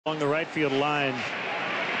Along the right field line.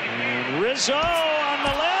 And Rizzo on the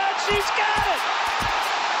ledge. He's got it.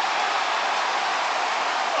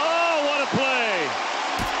 Oh, what a play.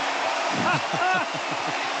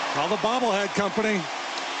 Call the bobblehead company.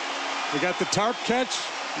 We got the tarp catch.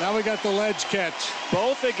 Now we got the ledge catch.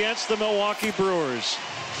 Both against the Milwaukee Brewers.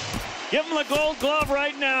 Give him the gold glove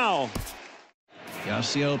right now.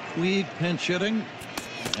 Yasiel Puig pinch hitting.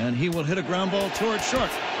 And he will hit a ground ball toward short.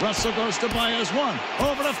 Russell goes to Baez one.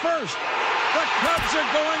 Over to first. The Cubs are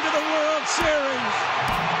going to the World Series.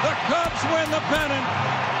 The Cubs win the pennant.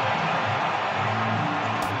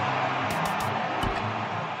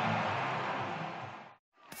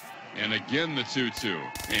 And again the 2-2.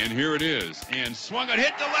 And here it is. And swung it,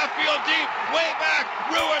 hit to left field deep. Way back.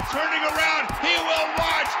 Rua turning around. He will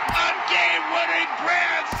watch a game-winning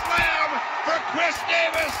grand slam for Chris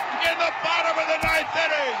Davis in the bottom of the 9th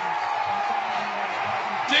inning.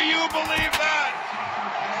 Do you believe that?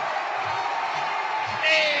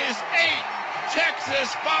 A's 8, Texas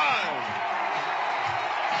 5.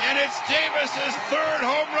 And it's Davis's 3rd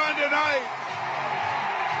home run tonight.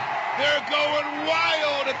 They're going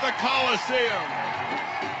wild at the Coliseum.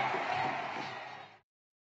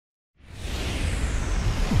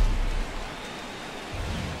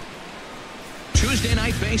 Tuesday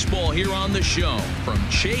Night Baseball here on the show from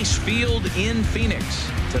Chase Field in Phoenix.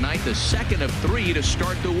 Tonight, the 2nd of 3 to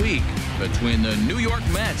start the week between the New York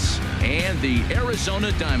Mets and the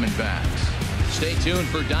Arizona Diamondbacks. Stay tuned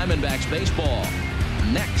for Diamondbacks baseball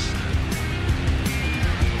next.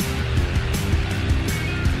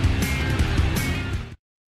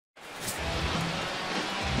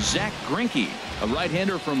 Zach Grienke, a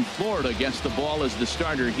right-hander from Florida, gets the ball as the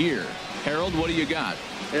starter here. Harold, what do you got?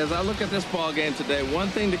 As I look at this ball game today, one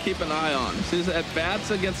thing to keep an eye on is his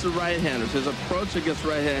at-bats against the right-handers, his approach against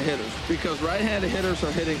right-hand hitters, because right-handed hitters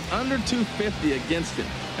are hitting under 250 against him,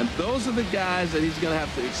 and those are the guys that he's going to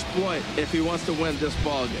have to exploit if he wants to win this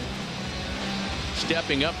ball game.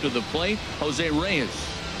 Stepping up to the plate, Jose Reyes.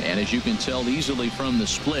 And as you can tell easily from the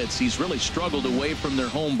splits, he's really struggled away from their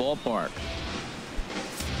home ballpark.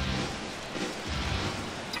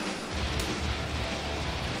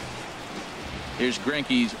 Here's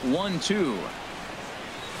Grienke's 1-2.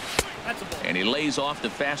 And he lays off the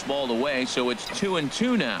fastball away, so it's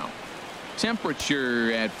 2-2 now.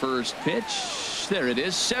 Temperature at first pitch. There it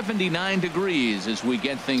is, 79 degrees as we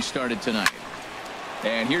get things started tonight.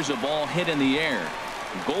 And here's a ball hit in the air.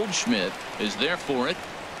 Goldschmidt is there for it.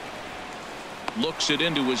 Looks it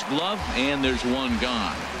into his glove, and there's one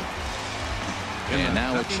gone. And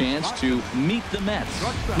now a chance to meet the Mets.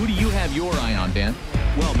 Who do you have your eye on, Dan?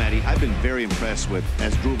 Well, Matty, I've been very impressed with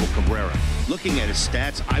Asdrubal Cabrera. Looking at his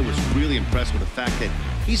stats, I was really impressed with the fact that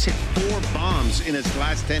he's hit 4 bombs in his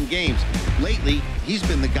last 10 games. Lately, he's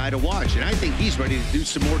been the guy to watch, and I think he's ready to do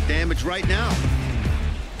some more damage right now.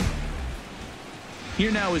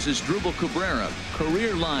 Here now is Asdrubal Cabrera.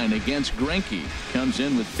 Career line against Grienke. Comes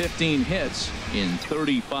in with 15 hits in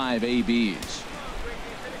 35 ABs.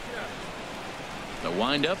 The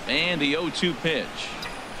windup and the 0-2 pitch.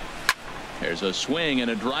 There's a swing and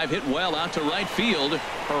a drive hit well out to right field.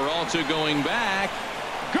 Peralta going back.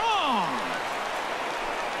 Gone!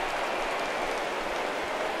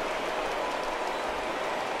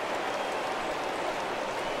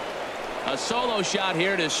 A solo shot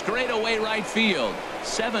here to straightaway right field.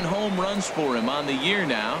 7 home runs for him on the year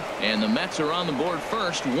now. And the Mets are on the board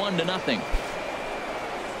first, 1-0.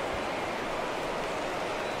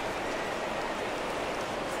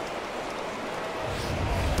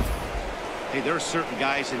 Hey, there are certain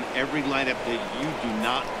guys in every lineup that you do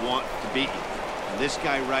not want to beat. And this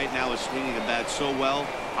guy right now is swinging the bat so well,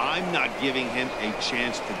 I'm not giving him a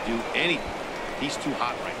chance to do anything. He's too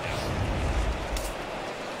hot right now.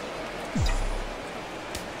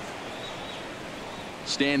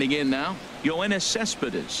 Standing in now, Yoenis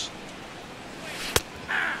Cespedes.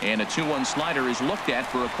 And a 2-1 slider is looked at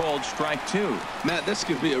for a called strike 2. Matt, this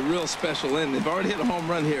could be a real special inning. They've already hit a home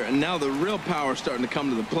run here, and now the real power is starting to come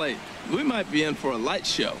to the plate. We might be in for a light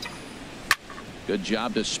show. Good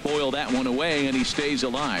job to spoil that one away, and he stays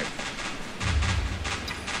alive.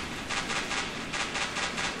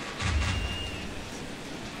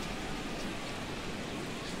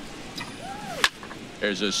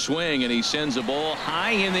 There's a swing, and he sends a ball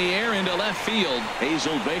high in the air into left field.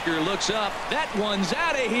 Hazel Baker looks up. That one's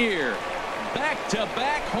out of here.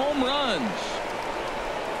 Back-to-back home runs.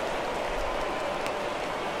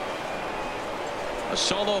 A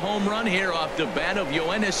solo home run here off the bat of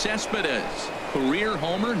Yoenis Cespedes. Career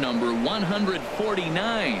homer number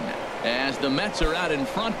 149. As the Mets are out in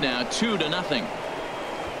front now, 2-0.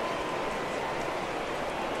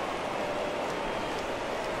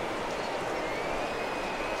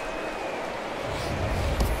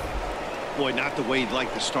 Boy, not the way you'd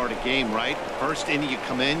like to start a game, right? First inning, you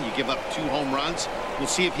come in, you give up 2 home runs. We'll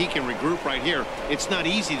see if he can regroup right here. It's not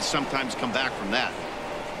easy to sometimes come back from that.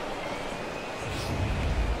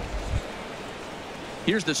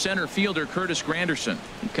 Here's the center fielder, Curtis Granderson.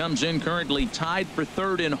 He comes in currently tied for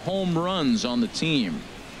 3rd in home runs on the team.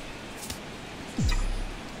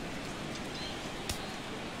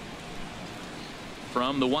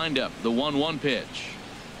 From the windup, the 1-1 pitch.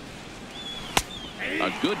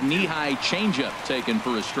 A good knee-high changeup taken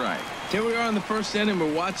for a strike. Here we are in the 1st inning.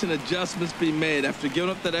 We're watching adjustments be made after giving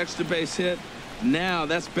up that extra base hit. Now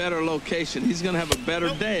that's better location. He's going to have a better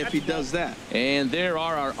day if he does that. And there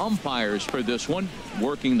are our umpires for this one.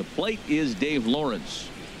 Working the plate is Dave Lawrence.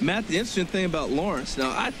 Matt, the interesting thing about Lawrence,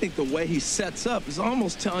 now I think the way he sets up is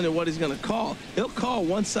almost telling you what he's going to call. He'll call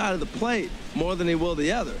one side of the plate more than he will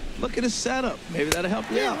the other. Look at his setup. Maybe that'll help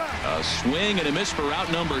you out. A swing and a miss for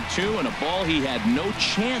out number 2, and a ball he had no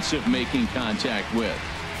chance of making contact with.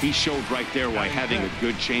 He showed right there why having a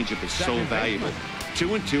good changeup is so valuable.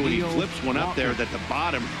 2-2, and he flips one up there that the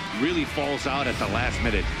bottom really falls out at the last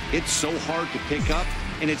minute. It's so hard to pick up,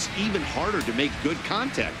 and it's even harder to make good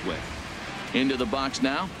contact with. Into the box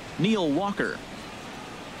now, Neil Walker.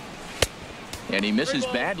 And he misses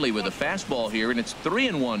badly with a fastball here, and it's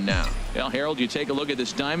 3-1 now. Well, Harold, you take a look at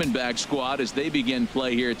this Diamondback squad as they begin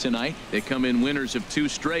play here tonight. They come in winners of 2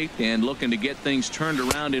 straight and looking to get things turned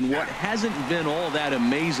around in what hasn't been all that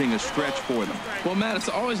amazing a stretch for them. Well, Matt, it's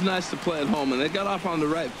always nice to play at home, and they got off on the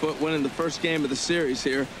right foot winning the 1st game of the series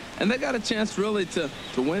here. And they got a chance really to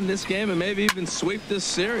win this game and maybe even sweep this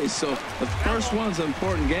series. So the first one's an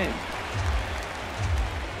important game.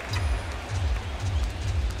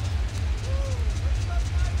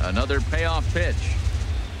 Another payoff pitch.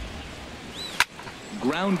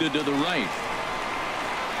 Grounded to the right.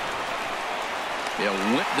 They'll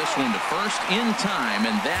whip this one to first in time,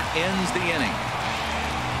 and that ends the inning.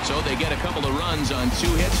 So they get a couple of runs on 2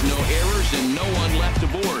 hits, no errors, and no one left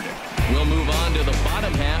aboard. We'll move on to the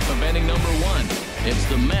bottom half of inning number 1. It's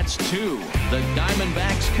the Mets 2, the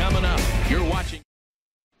Diamondbacks coming up. You're watching.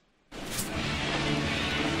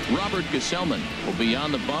 Robert Gsellman will be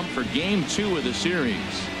on the bump for game 2 of the series.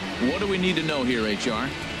 What do we need to know here, HR?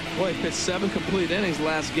 Boy, he pitched 7 complete innings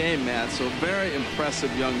last game, Matt, so very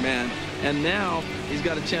impressive young man. And now he's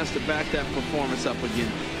got a chance to back that performance up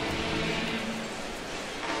again.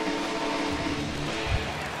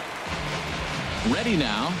 Ready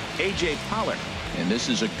now, A.J. Pollock. And this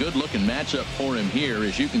is a good-looking matchup for him here.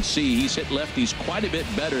 As you can see, he's hit lefties quite a bit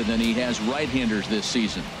better than he has right-handers this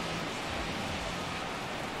season.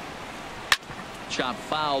 Chop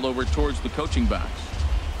foul over towards the coaching box.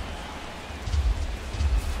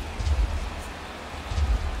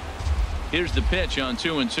 Here's the pitch on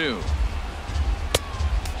 2-2.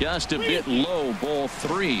 Just a bit low, ball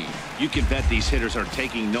 3. You can bet these hitters are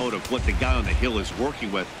taking note of what the guy on the hill is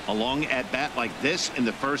working with. A long at bat like this in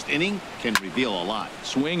the 1st inning can reveal a lot.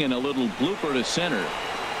 Swing and a little blooper to center.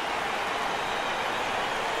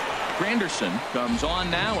 Granderson comes on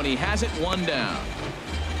now, and he has it 1 down.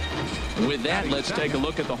 With that, let's take a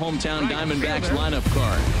look at the hometown Diamondbacks lineup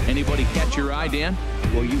card. Anybody catch your eye, Dan?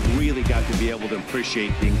 Well, you've really got to be able to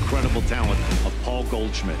appreciate the incredible talent of Paul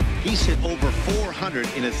Goldschmidt. He's hit over 400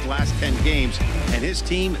 in his last 10 games, and his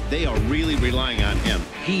team, they are really relying on him.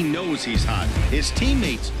 He knows he's hot. His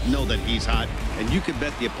teammates know that he's hot, and you can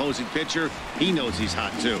bet the opposing pitcher, he knows he's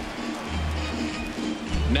hot too.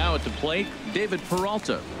 Now at the plate, David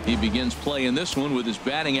Peralta. He begins play in this one with his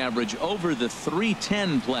batting average over the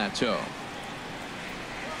 .310 plateau.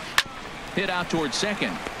 Hit out towards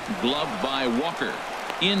second. Gloved by Walker.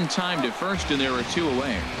 In time to first, and there are 2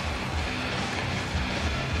 away.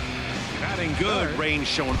 Batting good. Range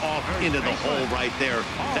showing off into the hole right there.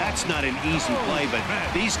 That's not an easy play,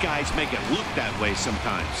 but these guys make it look that way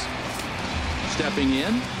sometimes. Stepping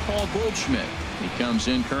in, Paul Goldschmidt. He comes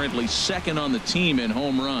in currently 2nd on the team in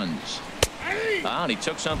home runs. And he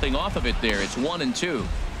took something off of it there. It's 1-2.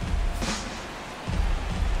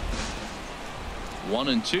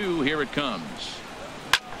 1-2. Here it comes.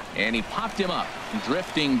 And he popped him up,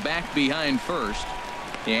 drifting back behind first.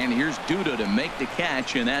 And here's Duda to make the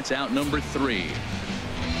catch, and that's out number 3.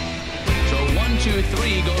 So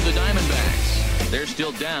 1-2-3 go the Diamondbacks. They're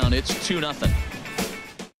still down. It's 2-0.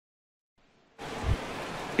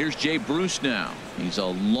 Here's Jay Bruce now. He's a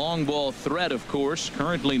long ball threat, of course,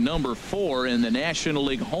 currently number 4 in the National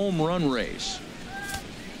League home run race.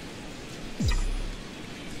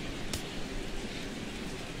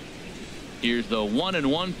 Here's the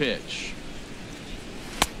 1-1 pitch.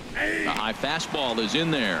 The high fastball is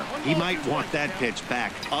in there. He might want that pitch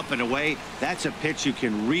back, up and away. That's a pitch you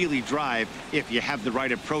can really drive if you have the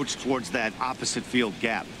right approach towards that opposite field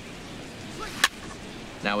gap.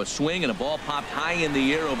 Now a swing and a ball popped high in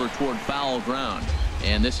the air over toward foul ground.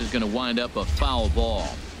 And this is going to wind up a foul ball.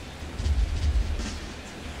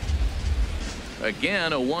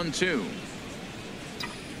 Again, a 1-2.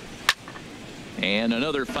 And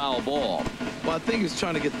another foul ball. Well, I think he's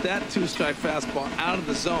trying to get that 2-strike fastball out of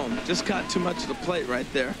the zone. Just got too much of the plate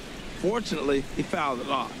right there. Fortunately, he fouled it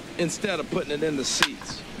off instead of putting it in the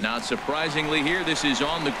seats. Not surprisingly here, this is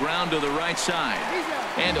on the ground to the right side.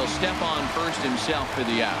 And he'll step on first himself for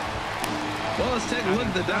the out. Well, let's take a look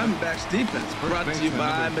at the Diamondbacks defense, brought to you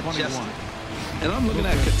by Majestic. And I'm looking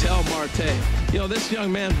at Ketel Marte. You know, this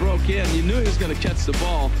young man broke in. You knew he was going to catch the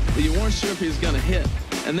ball, but you weren't sure if he was going to hit.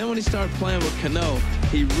 And then when he started playing with Cano,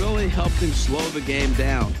 he really helped him slow the game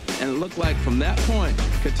down. And it looked like from that point,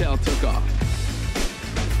 Ketel took off.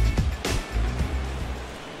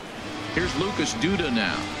 Here's Lucas Duda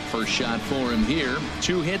now. First shot for him here.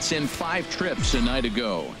 2 hits in 5 trips a night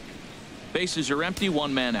ago. Bases are empty,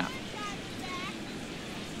 1 man out.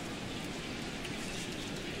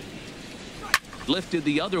 Lifted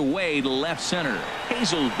the other way to left center.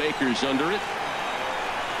 Hazelbaker's under it.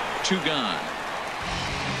 2 gone.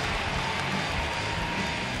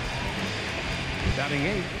 Batting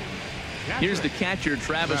 8. Here's the catcher,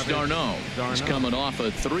 Travis d'Arnaud. He's coming off a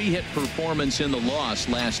 3-hit performance in the loss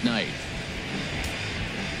last night.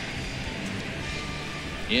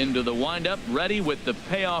 Into the windup, ready with the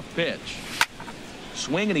payoff pitch.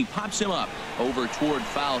 Swing, and he pops him up over toward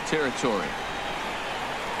foul territory.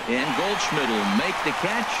 And Goldschmidt will make the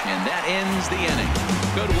catch, and that ends the inning.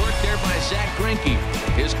 Good work there by Zach Grienke.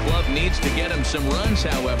 His club needs to get him some runs,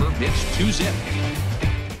 however. It's 2-zip.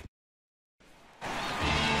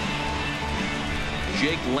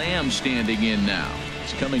 Jake Lamb standing in now.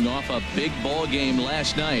 He's coming off a big ball game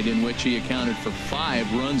last night in which he accounted for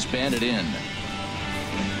 5 runs batted in.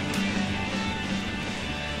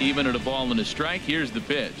 Even at a ball and a strike, here's the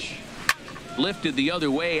pitch. Lifted the other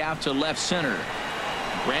way out to left center.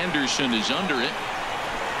 Granderson is under it.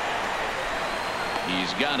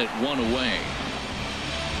 He's got it 1 away.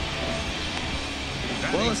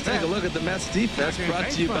 Well, let's take a look at the Mets defense, brought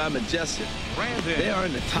to you by Majestic. They are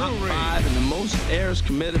in the top 5 in the most errors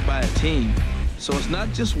committed by a team. So it's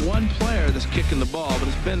not just one player that's kicking the ball, but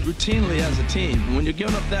it's been routinely as a team. And when you're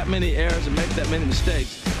giving up that many errors and make that many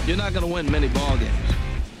mistakes, you're not going to win many ball games.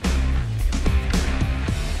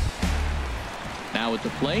 Now at the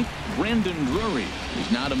plate, Brandon Drury.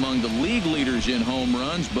 He's not among the league leaders in home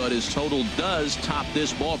runs, but his total does top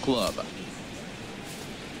this ball club.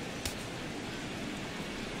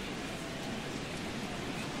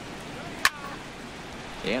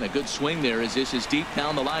 And a good swing there as this is deep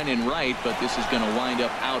down the line in right, but this is going to wind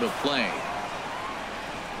up out of play.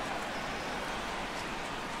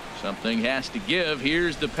 Something has to give.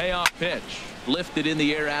 Here's the payoff pitch. Lifted in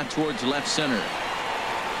the air out towards left center.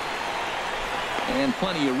 And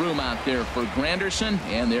plenty of room out there for Granderson,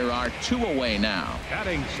 and there are 2 away now.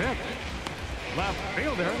 Batting 6th, left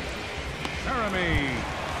fielder, Jeremy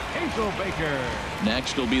Hazelbaker.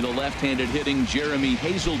 Next will be the left-handed hitting Jeremy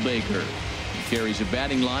Hazelbaker. He carries a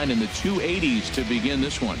batting line in the 280s to begin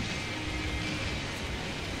this one.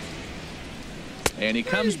 And he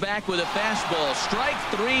comes back with a fastball. Strike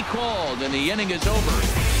 3 called, and the inning is over.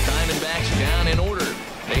 Diamondbacks down in order.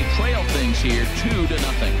 They trail things here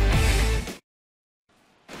 2-0.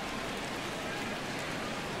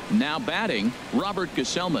 Now batting, Robert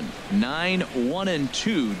Gsellman.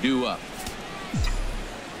 9-1-2 due up.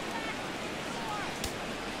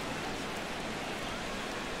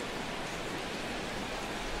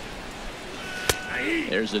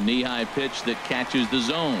 There's a knee-high pitch that catches the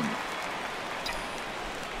zone.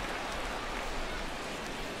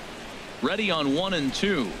 Ready on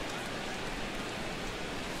 1-2.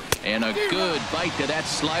 And a good bite to that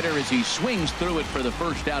slider as he swings through it for the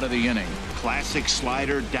first out of the inning. Classic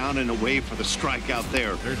slider, down and away for the strikeout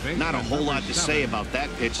there. Not a whole lot to say about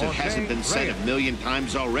that pitch that hasn't been said a million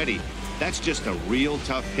times already. That's just a real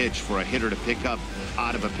tough pitch for a hitter to pick up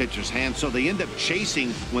out of a pitcher's hand, so they end up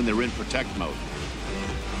chasing when they're in protect mode.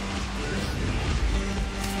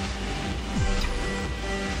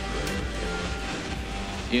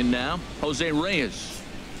 In now, Jose Reyes.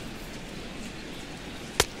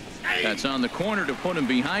 That's on the corner to put him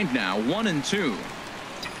behind now. 1-2.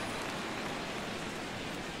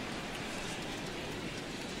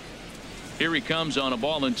 Here he comes on a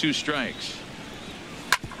ball and 2 strikes.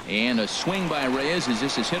 And a swing by Reyes as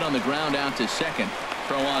this is hit on the ground out to second.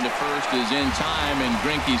 Throw on to first is in time, and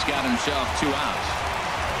Grienke's got himself 2 outs.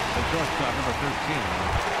 The shortstop, number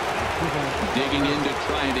 13. Digging in to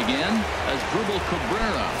try it again as Drupal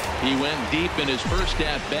Cabrera. He went deep in his first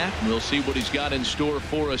at bat. We'll see what he's got in store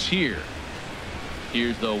for us here.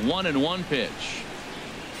 Here's the 1-1 pitch.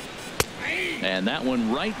 And that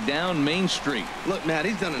one right down Main Street. Look, Matt,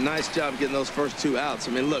 he's done a nice job getting those first 2 outs.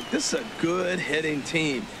 I mean, look, this is a good hitting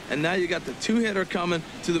team. And now you got the 2-hitter coming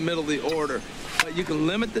to the middle of the order. But you can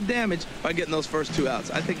limit the damage by getting those first 2 outs.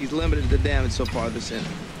 I think he's limited the damage so far this inning.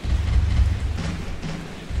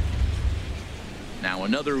 Now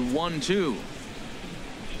another 1-2.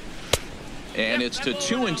 And it's to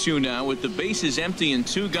 2-2 now with the bases empty and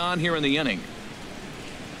 2 gone here in the inning.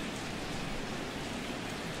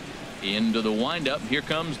 Into the windup. Here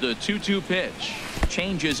comes the 2-2 pitch.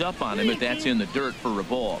 Changes up on him, but that's in the dirt for a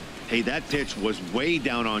ball. Hey, that pitch was way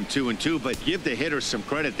down on 2-2, but give the hitter some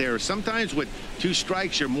credit there. Sometimes with 2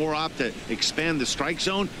 strikes, you're more apt to expand the strike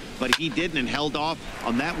zone, but he didn't and held off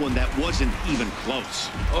on that one that wasn't even close.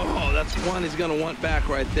 Oh, that's one he's going to want back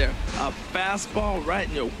right there. A fastball right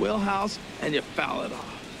in your wheelhouse, and you foul it off.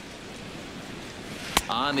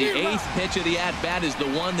 On the 8th pitch of the at-bat is the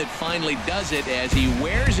one that finally does it as he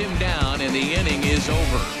wears him down, and the inning is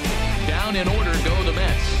over. Down in order go the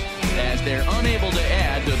Mets as they're unable to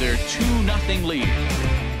add to their 2-0 lead.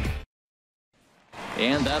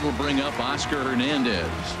 And that'll bring up Oscar Hernandez.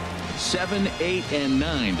 7, 8, and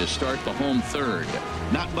 9 to start the home third.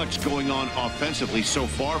 Not much going on offensively so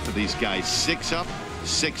far for these guys. 6 up,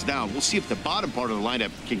 6 down. We'll see if the bottom part of the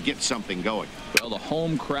lineup can get something going. Well, the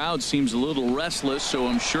home crowd seems a little restless, so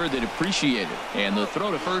I'm sure they'd appreciate it. And the throw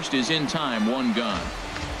to first is in time, 1 gone.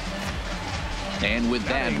 And with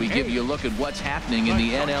that, we give you a look at what's happening in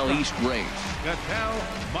the NL East race.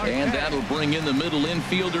 And that'll bring in the middle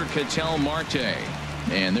infielder, Ketel Marte.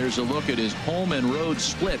 And there's a look at his home and road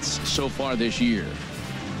splits so far this year.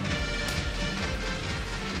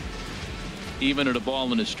 Even at a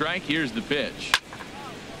ball and a strike, here's the pitch.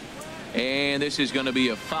 And this is going to be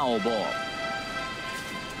a foul ball.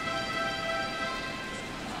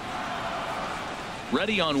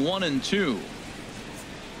 Ready on 1 and 2.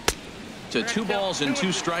 To 2 balls and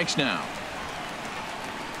 2 strikes now.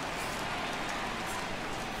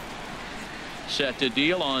 Set to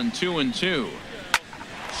deal on 2 and 2.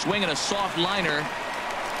 Swinging a soft liner.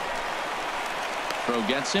 Throw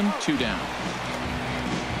gets him, 2 down.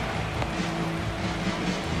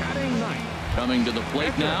 Coming to the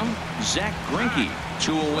plate now, Zack Grienke.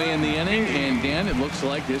 2 away in the inning, and Dan, it looks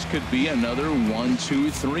like this could be another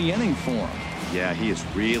 1-2-3 inning for him. Yeah, he has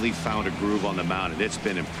really found a groove on the mound, and it's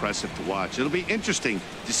been impressive to watch. It'll be interesting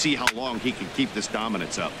to see how long he can keep this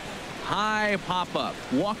dominance up. High pop up.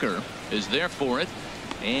 Walker is there for it,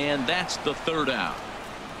 and that's the 3rd out.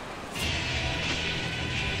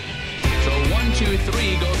 So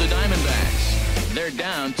 1-2-3 go the Diamondbacks. They're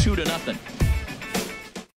down 2-0.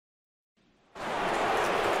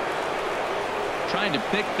 Trying to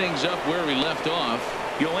pick things up where we left off.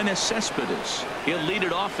 Yoenis Cespedes. He'll lead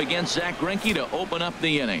it off against Zack Grienke to open up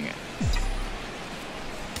the inning.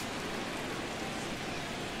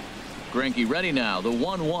 Grienke ready now. The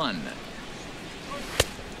 1-1.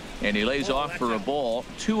 And he lays off for a ball.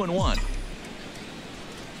 2-1.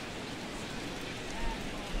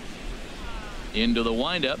 Into the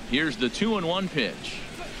windup. Here's the 2-1 pitch.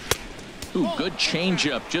 Ooh, good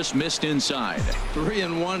changeup, just missed inside.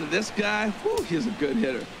 3-1. This guy, whew, he's a good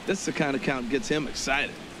hitter. This is the kind of count that gets him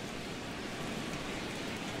excited.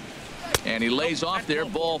 And he lays off there,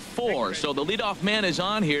 ball 4. So the leadoff man is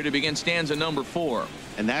on here to begin stanza number 4.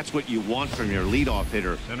 And that's what you want from your leadoff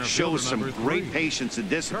hitter. Shows some great patience and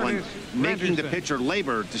discipline, making the pitcher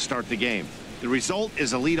labor to start the game. The result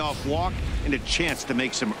is a leadoff walk and a chance to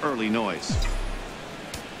make some early noise.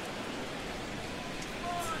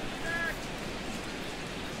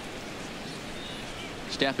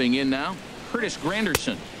 Stepping in now, Curtis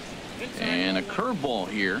Granderson. And a curveball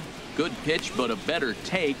here. Good pitch, but a better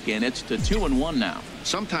take, and it's to 2-1 now.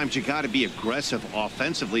 Sometimes you got to be aggressive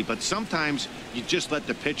offensively, but sometimes you just let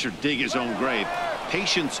the pitcher dig his own grave.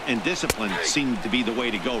 Patience and discipline seem to be the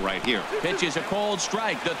way to go right here. Pitch is a cold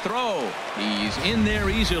strike. The throw. He's in there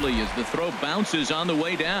easily as the throw bounces on the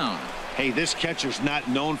way down. Hey, this catcher's not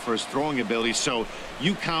known for his throwing ability, so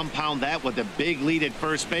you compound that with a big lead at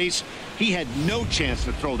first base. He had no chance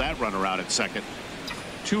to throw that runner out at second.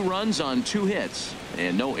 2 runs on 2 hits,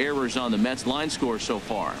 and no errors on the Mets line score so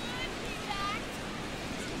far.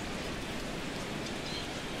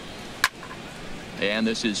 And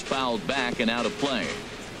this is fouled back and out of play.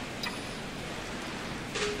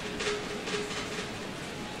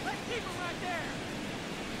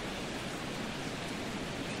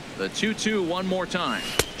 The 2-2 one more time.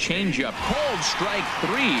 changeup. Called strike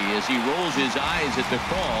 3 as he rolls his eyes at the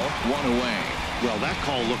call. 1 away. Well, that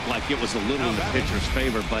call looked like it was a little in the pitcher's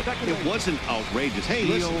favor, but it wasn't outrageous. Hey,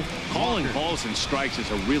 listen, calling balls and strikes is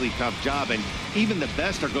a really tough job, and even the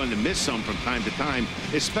best are going to miss some from time to time,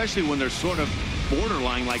 especially when they're sort of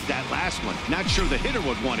borderline like that last one. Not sure the hitter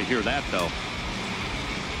would want to hear that, though.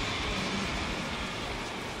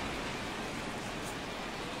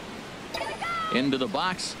 Into the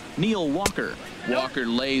box, Neil Walker. Walker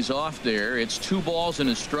lays off there. It's 2 balls and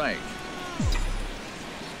a strike.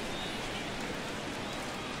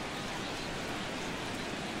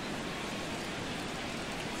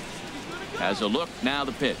 Has a look, now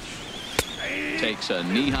the pitch. Takes a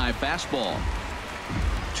knee-high fastball.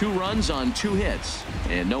 2 runs on 2 hits,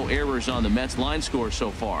 and no errors on the Mets line score so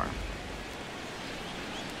far.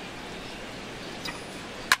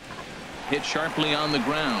 Hit sharply on the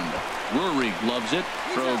ground. Rory gloves it.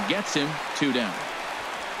 Throw gets him. 2 down.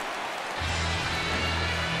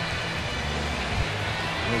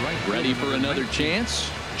 Ready for another chance?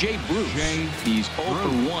 Jay Bruce. He's 0 for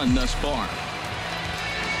 1 thus far.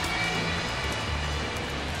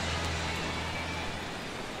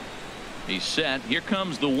 He's set. Here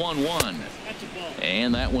comes the 1-1.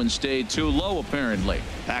 And that one stayed too low, apparently.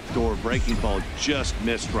 Backdoor breaking ball just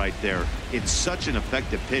missed right there. It's such an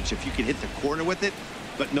effective pitch if you can hit the corner with it,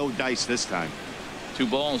 but no dice this time. 2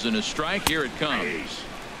 balls and a strike. Here it comes.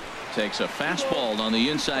 Takes a fastball on the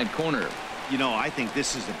inside corner. You know, I think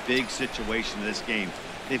this is a big situation in this game.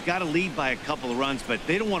 They've got to lead by a couple of runs, but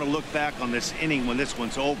they don't want to look back on this inning when this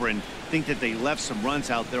one's over and think that they left some runs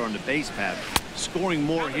out there on the base path. Scoring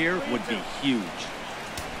more here would be huge.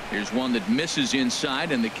 Here's one that misses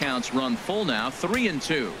inside, and the count's run full now.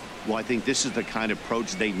 3-2. Well, I think this is the kind of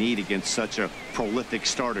approach they need against such a prolific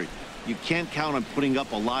starter. You can't count on putting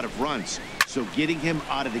up a lot of runs, so getting him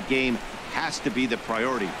out of the game has to be the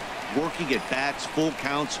priority. Working at bats, full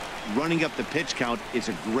counts, running up the pitch count is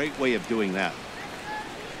a great way of doing that.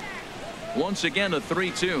 Once again, a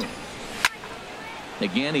 3-2.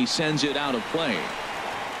 Again, he sends it out of play.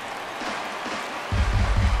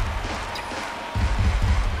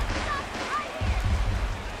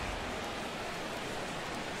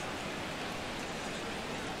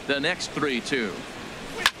 The next 3-2.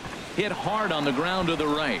 Hit hard on the ground to the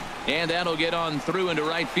right, and that'll get on through into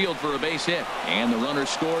right field for a base hit, and the runner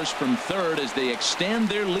scores from third as they extend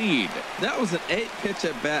their lead. That was an 8-pitch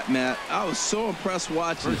at bat, Matt. I was so impressed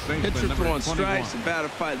watching pitcher throwing strikes and batter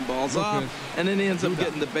fighting balls off, and then he ends up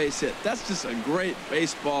getting the base hit. That's just a great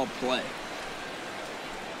baseball play.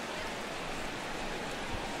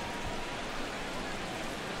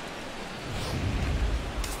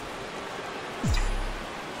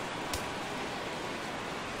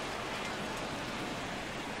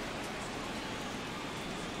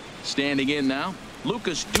 Standing in now,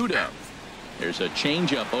 Lucas Duda. There's a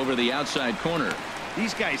changeup over the outside corner.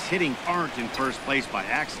 These guys hitting aren't in first place by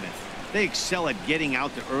accident. They excel at getting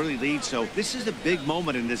out the early lead, so this is a big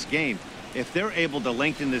moment in this game. If they're able to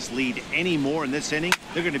lengthen this lead any more in this inning,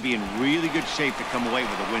 they're going to be in really good shape to come away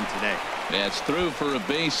with a win today. That's through for a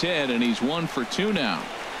base hit, and he's 1 for 2 now.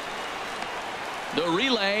 The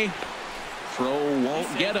relay. Throw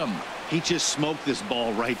won't get him. He just smoked this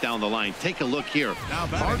ball right down the line. Take a look here.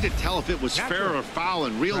 Hard to tell if it was fair or foul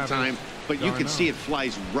in real time, but you can see it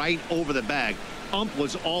flies right over the bag. Ump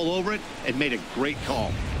was all over it and made a great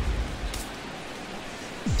call.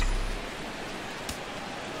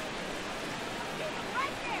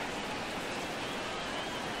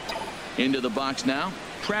 Into the box now,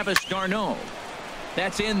 Travis d'Arnaud.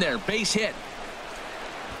 That's in there, base hit.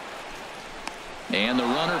 And the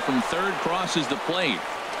runner from third crosses the plate.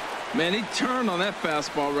 Man, he turned on that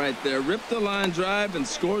fastball right there, ripped the line drive, and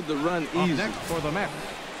scored the run easy. Next for the Mets,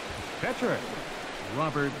 catcher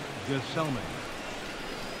Robert Gsellman.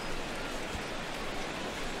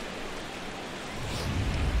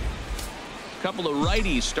 Couple of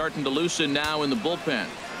righties starting to loosen now in the bullpen.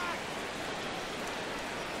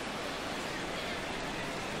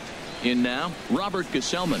 In now, Robert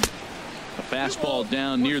Gsellman. A fastball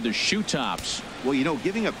down near the shoe tops. Well, you know,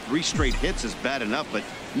 giving up 3 straight hits is bad enough, but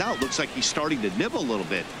now it looks like he's starting to nibble a little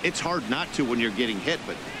bit. It's hard not to when you're getting hit,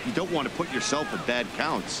 but you don't want to put yourself in bad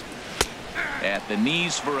counts. At the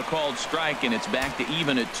knees for a called strike, and it's back to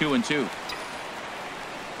even at 2-2.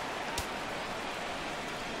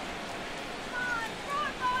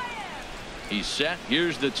 He's set.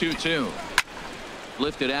 Here's the 2-2.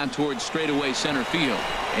 Lifted out towards straightaway center field,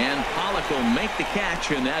 and Pollock will make the catch,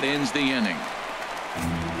 and that ends the inning.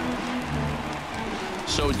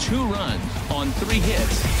 So 2 runs on 3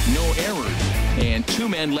 hits, no errors, and 2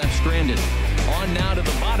 men left stranded. On now to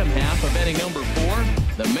the bottom half of inning number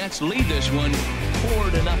 4. The Mets lead this one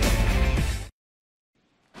 4-0.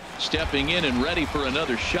 Stepping in and ready for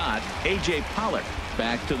another shot, A.J. Pollock.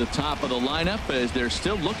 Back to the top of the lineup as they're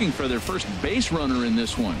still looking for their first base runner in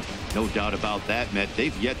this one. No doubt about that, Matt.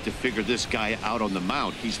 They've yet to figure this guy out on the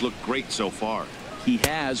mound. He's looked great so far. He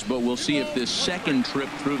has, but we'll see if this second trip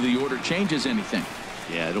through the order changes anything.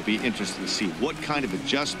 Yeah, it'll be interesting to see what kind of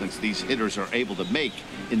adjustments these hitters are able to make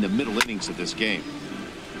in the middle innings of this game.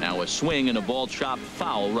 Now a swing and a ball chopped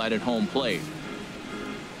foul right at home plate.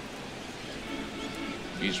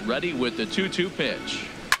 He's ready with the 2-2 pitch.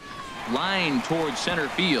 Line towards center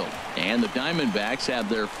field, and the Diamondbacks have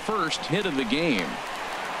their first hit of the game.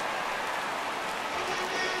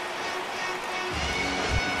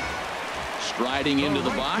 Striding into the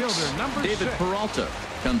box, David Peralta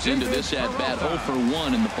comes into this at bat 0 for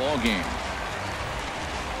 1 in the ball game.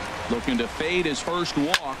 Looking to fade his first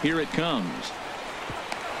walk. Here it comes,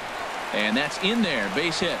 and that's in there.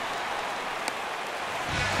 Base hit.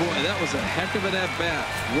 Boy, that was a heck of an at-bat.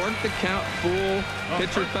 Worked the count full.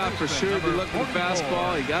 Pitcher thought for sure he'd be looking for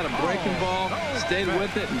fastball. He got a breaking ball, stayed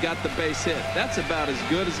with it, and got the base hit. That's about as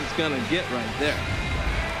good as it's going to get right there.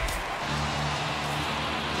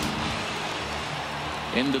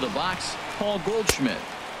 Into the box, Paul Goldschmidt.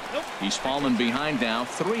 He's fallen behind now,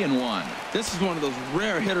 3-1. This is one of those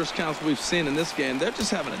rare hitters counts we've seen in this game. They're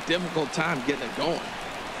just having a difficult time getting it going.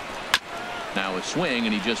 Now a swing,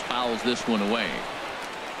 and he just fouls this one away.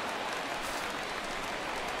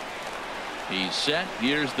 He's set.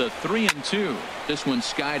 Here's the 3-2. This one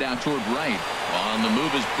skied out toward right. On the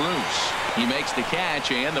move is Bruce. He makes the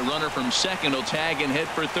catch, and the runner from second will tag and hit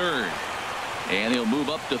for third. And he'll move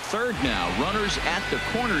up to third now. Runners at the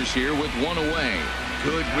corners here with one away.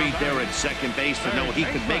 Good read there at second base to know he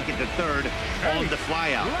could make it to third on the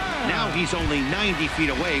flyout. Now he's only 90 feet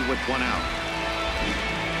away with one out.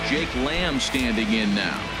 Jake Lamb standing in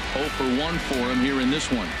now. 0 for 1 for him here in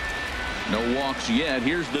this one. No walks yet.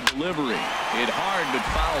 Here's the delivery. Hit hard but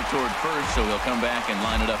foul toward first, so he'll come back and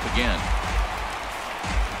line it up again.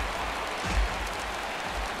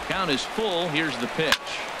 Count is full. Here's the pitch.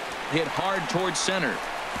 Hit hard towards center.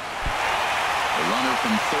 The runner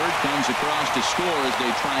from third comes across to score as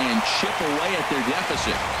they try and chip away at their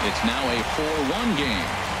deficit. It's now a 4-1 game.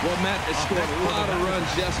 Well, Matt, it scored a lot of runs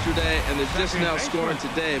yesterday, and they're just now scoring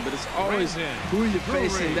today, but it's always who you're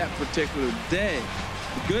facing that particular day.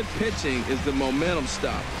 The good pitching is the momentum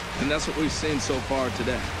stop, and that's what we've seen so far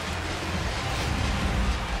today.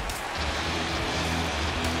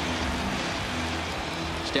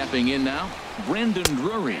 Stepping in now, Brandon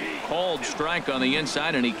Drury. Called strike on the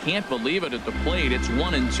inside, and he can't believe it at the plate. It's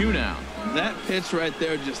 1-2 now. That pitch right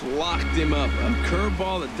there just locked him up. A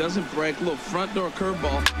curveball that doesn't break, a little front door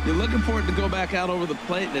curveball. You're looking for it to go back out over the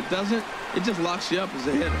plate, and it doesn't. It just locks you up as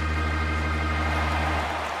a hitter.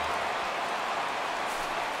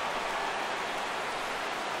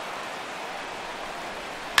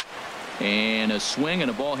 And a swing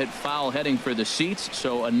and a ball hit foul heading for the seats.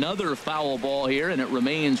 So another foul ball here, and it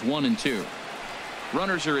remains 1-2.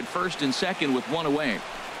 Runners are at first and second with one away.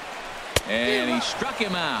 And he struck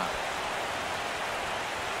him out.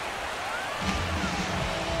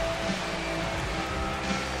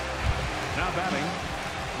 Now batting,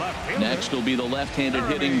 left fielder. Next will be the left-handed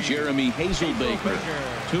hitting Jeremy Hazelbaker.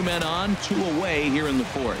 2 men on, 2 away here in the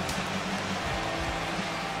fourth.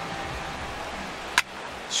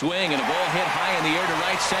 Swing and a ball hit high in the air to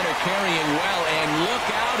right center, carrying well, and look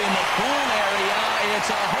out in the pool area. It's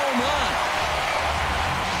a home run.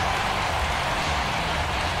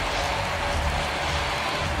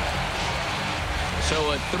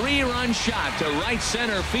 So a 3-run shot to right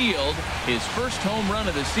center field, his first home run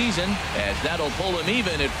of the season, as that'll pull him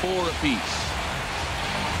even at 4 apiece.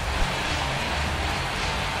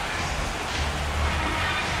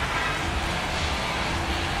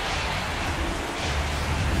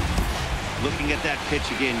 Looking at that pitch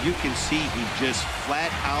again, you can see he just flat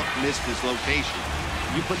out missed his location.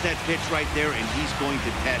 You put that pitch right there, and he's going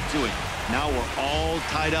to tattoo it. Now we're all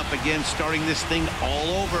tied up again, starting this thing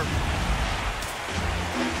all over.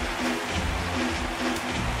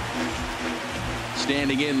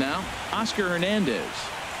 Standing in now, Oscar Hernandez.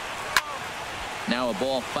 Now a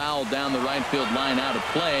ball fouled down the right field line out of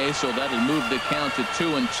play, so that'll move the count to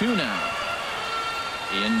 2-2 now.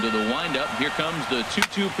 Into the windup, here comes the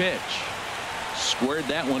 2-2 pitch. Squared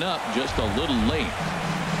that one up just a little late.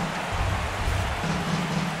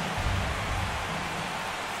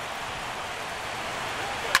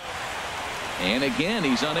 And again,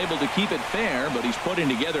 he's unable to keep it fair, but he's putting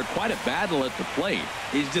together quite a battle at the plate.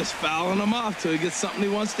 He's just fouling them off till he gets something he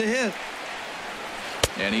wants to hit.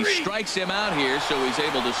 And he strikes him out here, so he's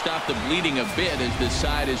able to stop the bleeding a bit as this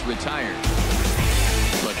side is retired.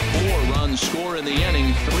 But 4 runs score in the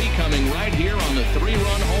inning, 3 coming right here on the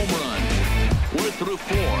 3-run home run. We're through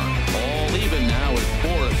 4, all even now at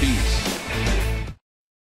 4 apiece.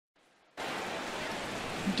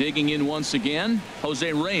 Digging in once again,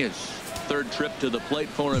 Jose Reyes. Third trip to the plate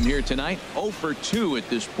for him here tonight. 0 for 2 at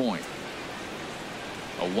this point.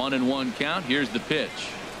 A 1-1 count. Here's the pitch.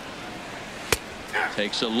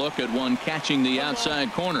 Takes a look at one catching the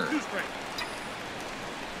outside corner.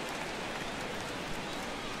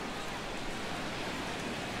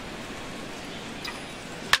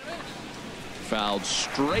 Fouled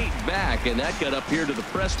straight back, and that got up here to the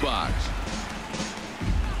press box.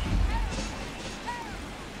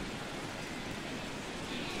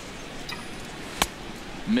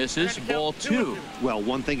 Misses, ball 2. Well,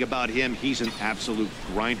 one thing about him, he's an absolute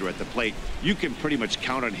grinder at the plate. You can pretty much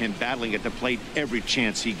count on him battling at the plate every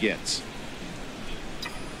chance he gets.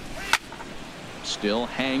 Still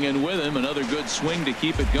hanging with him. Another good swing to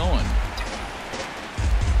keep it going.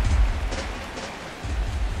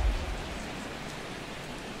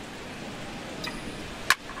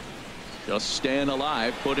 Just staying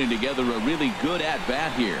alive, putting together a really good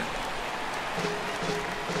at-bat here.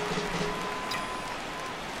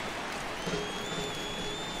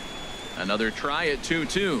 Another try at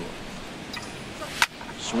 2-2.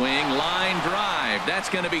 Swing, line drive. That's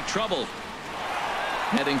going to be trouble.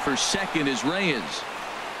 Heading for second is Reyes.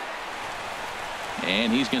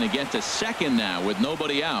 And he's going to get to second now with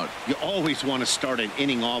nobody out. You always want to start an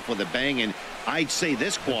inning off with a bang, and I'd say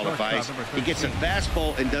this qualifies. He gets a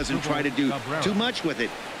fastball and doesn't try to do too much with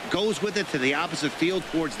it. Goes with it to the opposite field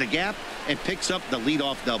towards the gap and picks up the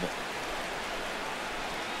leadoff double.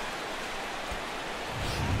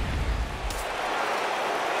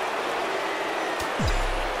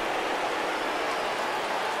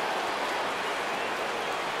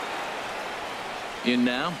 In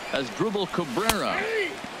now as Asdrubal Cabrera.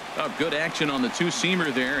 Oh, good action on the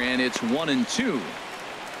two-seamer there, and it's 1-2.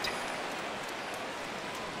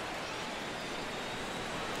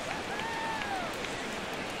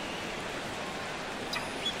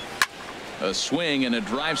 A swing and a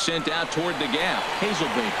drive sent out toward the gap.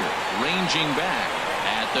 Hazelbaker ranging back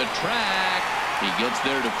at the track. He gets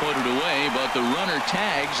there to put it away, but the runner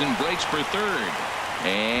tags and breaks for third.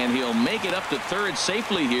 And he'll make it up to third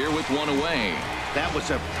safely here with one away. That was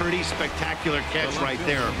a pretty spectacular catch right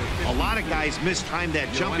there. A lot of guys mistime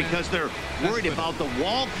that jump because they're worried about the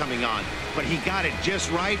wall coming on. But he got it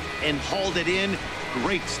just right and hauled it in.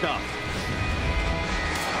 Great stuff.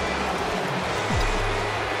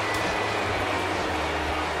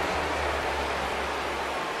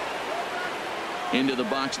 Into the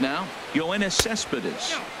box now, Yoenis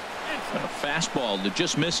Cespedes. A fastball that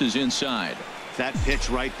just misses inside. That pitch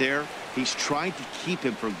right there, he's trying to keep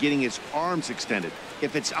him from getting his arms extended.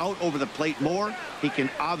 If it's out over the plate more, he can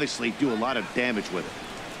obviously do a lot of damage with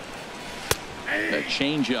it. A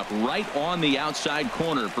changeup right on the outside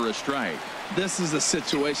corner for a strike. This is a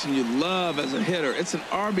situation you love as a hitter. It's an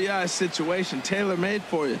RBI situation tailor-made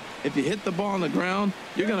for you. If you hit the ball on the ground,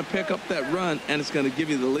 you're going to pick up that run, and it's going to give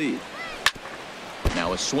you the lead.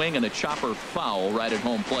 Now a swing and a chopper foul right at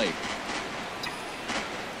home plate.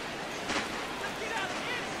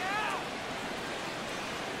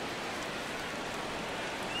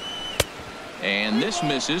 And this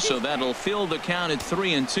misses, so that'll fill the count at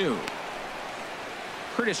 3-2.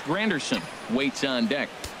 Curtis Granderson waits on deck.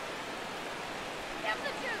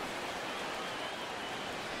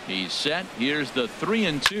 He's set. Here's the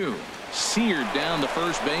 3-2. Seared down the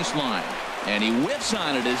first baseline. And he whiffs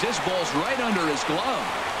on it as this ball's right under his glove.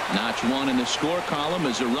 Notch one in the score column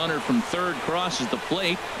as a runner from third crosses the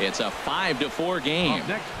plate. It's a 5-4 game. Up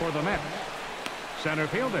next for the Mets, center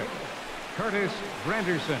fielder Curtis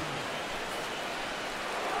Granderson.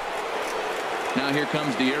 Now here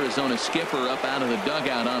comes the Arizona skipper up out of the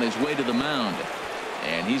dugout on his way to the mound.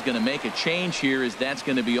 And he's going to make a change here, as that's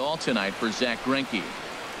going to be all tonight for Zach Grienke.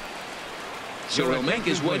 So he'll make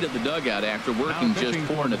his way to the dugout after working just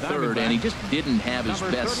 4 1/3, and he just didn't have his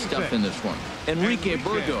best stuff in this one. Enrique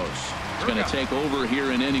Burgos is going to take over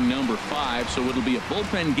here in inning number 5, so it'll be a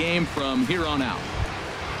bullpen game from here on out.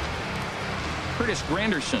 Curtis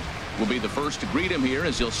Granderson will be the first to greet him here,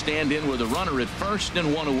 as he'll stand in with a runner at first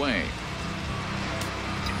and one away.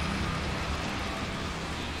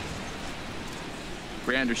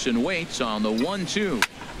 Granderson waits on the 1-2.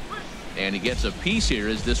 And he gets a piece here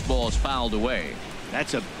as this ball is fouled away.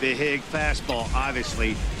 That's a big fastball,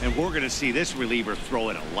 obviously, and we're going to see this reliever throw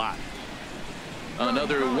it a lot.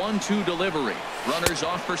 Another 1-2 delivery. Runners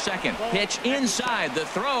off for second. Pitch inside the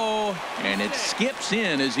throw, and it skips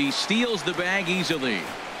in as he steals the bag easily.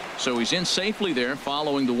 So he's in safely there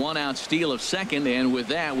following the 1-out steal of second. And with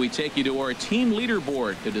that, we take you to our team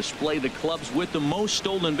leaderboard to display the clubs with the most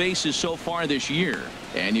stolen bases so far this year.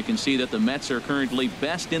 And you can see that the Mets are currently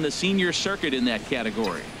best in the senior circuit in that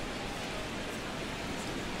category.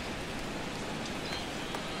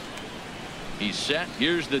 He's set.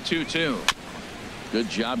 Here's the 2-2. Good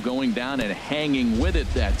job going down and hanging with it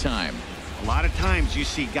that time. A lot of times you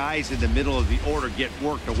see guys in the middle of the order get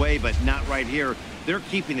worked away, but not right here. They're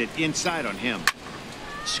keeping it inside on him.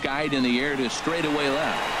 Skied in the air to straightaway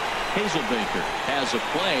left. Hazelbaker has a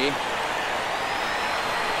play.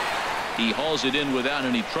 He hauls it in without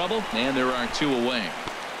any trouble, and there are 2 away.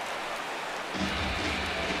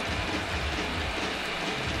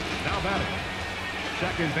 Now batting,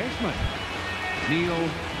 second baseman, Neil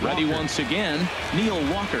Walker. Ready once again, Neil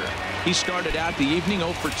Walker. He started out the evening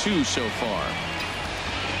 0 for 2 so far.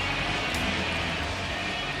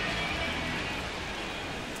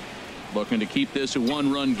 Looking to keep this a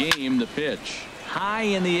 1-run game. The pitch high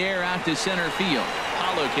in the air out to center field.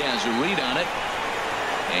 Pollock has a read on it,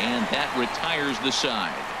 and that retires the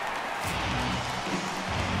side.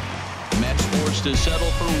 Mets forced to settle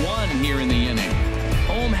for 1 here in the inning.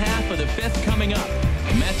 Home half of the 5th coming up.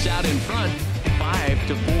 Mets out in front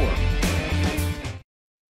 5-4.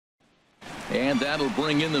 And that'll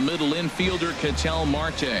bring in the middle infielder Ketel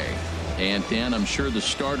Marte. And Dan, I'm sure the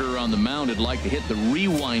starter on the mound would like to hit the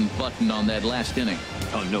rewind button on that last inning.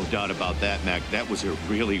 Oh, no doubt about that, Mac. That was a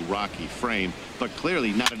really rocky frame, but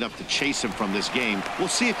clearly not enough to chase him from this game. We'll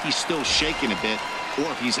see if he's still shaking a bit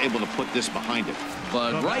or if he's able to put this behind him.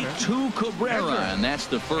 But right to Cabrera, and that's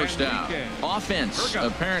the first out. Offense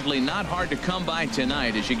apparently not hard to come by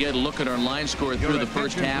tonight as you get a look at our line score through the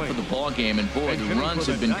first half of the ball game. And boy, the runs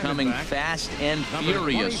have been coming fast and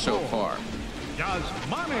furious so far.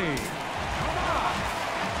 Gsellman.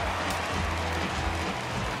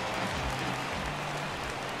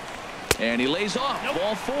 And he lays off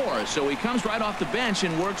ball 4, so he comes right off the bench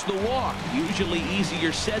and works the walk. Usually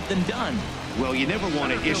easier said than done. Well, you never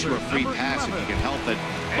want to issue a free pass if you can help it,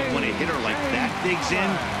 but when a hitter like that digs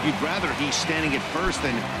in, you'd rather he's standing at first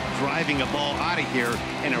than driving a ball out of here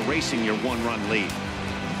and erasing your 1-run lead.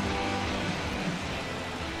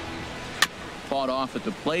 Fought off at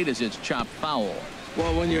the plate as it's chopped foul.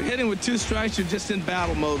 Well, when you're hitting with 2 strikes, you're just in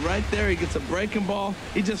battle mode. Right there, he gets a breaking ball.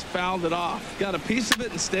 He just fouled it off. Got a piece of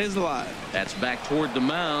it and stays alive. That's back toward the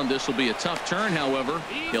mound. This will be a tough turn, however.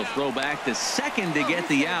 He'll throw back to second to get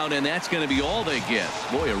the out, and that's going to be all they get.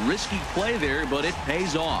 Boy, a risky play there, but it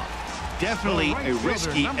pays off. Definitely a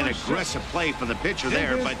risky and aggressive play for the pitcher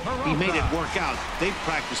there, but he made it work out. They've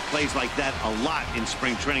practiced plays like that a lot in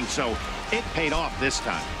spring training, so it paid off this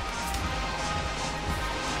time.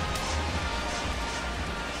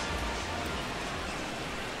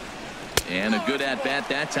 And a good at-bat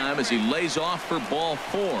that time as he lays off for ball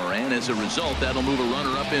 4. And as a result, that'll move a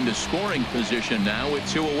runner up into scoring position now with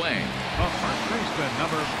 2 away.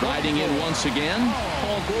 Riding in once again,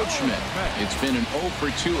 Paul Goldschmidt. It's been an 0 for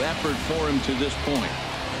 2 effort for him to this point.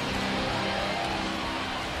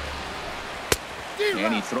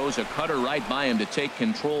 And he throws a cutter right by him to take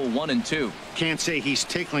control 1-2. Can't say he's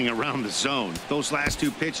tickling around the zone. Those last 2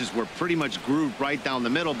 pitches were pretty much grooved right down the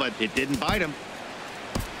middle, but it didn't bite him.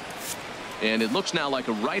 And it looks now like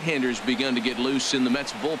a right-hander's begun to get loose in the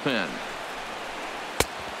Mets bullpen.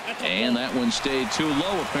 And that one stayed too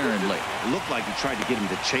low, apparently. It looked like he tried to get him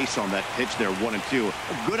to chase on that pitch there, 1-2.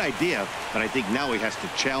 A good idea, but I think now he has to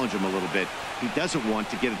challenge him a little bit. He doesn't want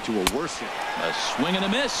to get it to a worse hit. A swing and a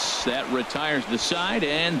miss. That retires the side,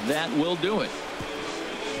 and that will do it.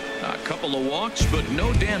 A couple of walks, but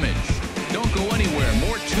no damage. Don't go anywhere.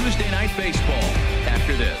 More Tuesday Night Baseball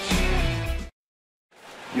after this.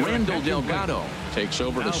 Randall Delgado takes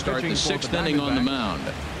over to start the 6th inning on the mound.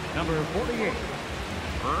 Number 48,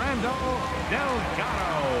 Randall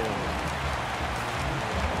Delgado.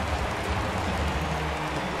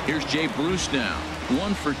 Here's Jay Bruce now.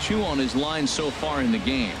 1 for 2 on his line so far in the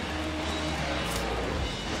game.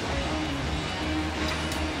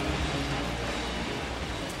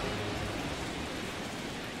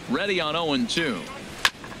 Ready on 0-2.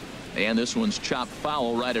 And this one's chopped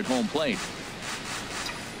foul right at home plate.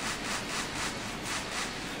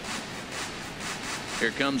 Here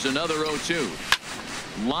comes another 0-2.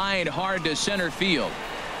 Lined hard to center field.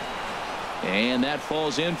 And that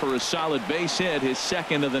falls in for a solid base hit, his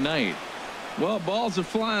 2nd of the night. Well, balls are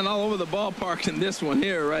flying all over the ballpark in this one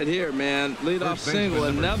here, right here, man. Leadoff single,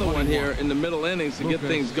 another one here in the middle innings to get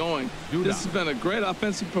things going. This has been a great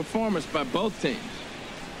offensive performance by both teams.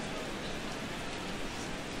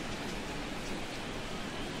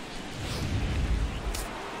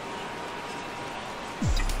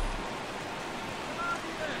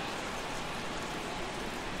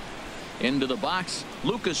 Into the box,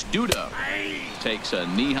 Lucas Duda takes a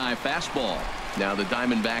knee-high fastball. Now the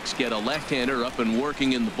Diamondbacks get a left-hander up and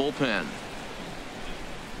working in the bullpen.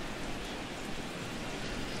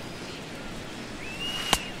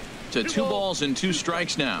 To 2 balls and 2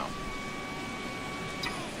 strikes now.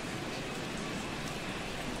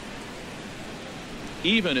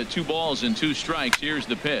 Even at 2 balls and 2 strikes, here's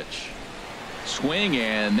the pitch. Swing,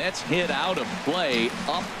 and that's hit out of play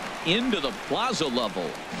up into the plaza level.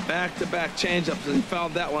 Back-to-back changeups, and he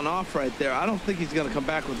fouled that one off right there. I don't think he's going to come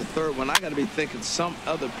back with the third one. I got to be thinking some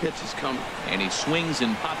other pitch is coming. And he swings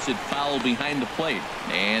and pops it foul behind the plate.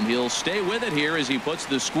 And he'll stay with it here as he puts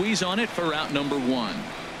the squeeze on it for out number 1.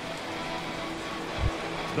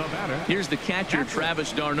 Here's the catcher,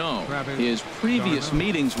 Travis d'Arnaud. His previous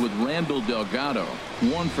meetings with Randall Delgado,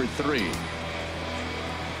 1 for 3.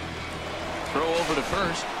 Throw over to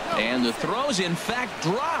first, and the throw's in fact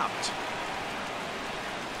dropped.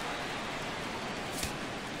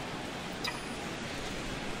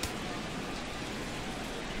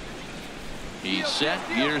 He's set.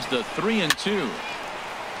 Here's the 3-2,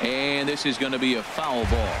 and this is going to be a foul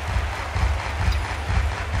ball.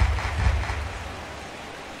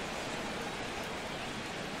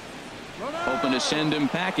 Hoping to send him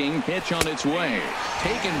packing. Pitch on its way.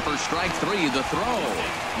 Taken for strike 3. The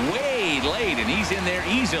throw way late, and he's in there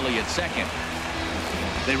easily at second.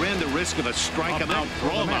 They ran the risk of a strike him out,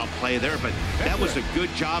 throw him out play there, but that was a good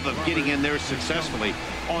job of getting in there successfully.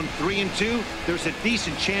 On 3-2, there's a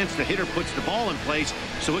decent chance the hitter puts the ball in place,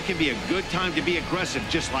 so it can be a good time to be aggressive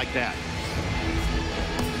just like that.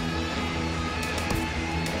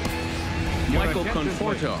 Michael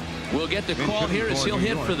Conforto will get the call here as he'll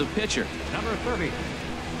hit for the pitcher. Number 30,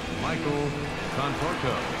 Michael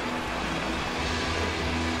Conforto.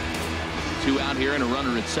 2 out here and a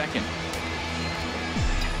runner at second.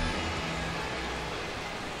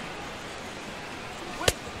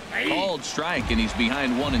 Called strike, and he's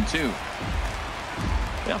behind 1 and 2.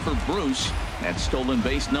 Now for Bruce, that's stolen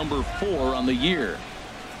base number 4 on the year.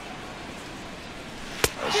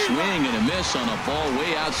 A swing and a miss on a ball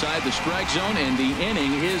way outside the strike zone, and the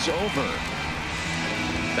inning is over.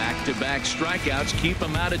 Back-to-back strikeouts keep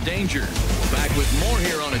him out of danger. Back with more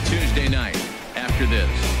here on a Tuesday night after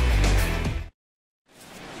this.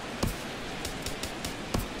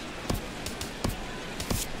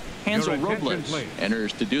 Hansel Robles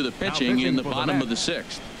enters to do the pitching in the bottom of the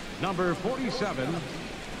 6th. Number 47,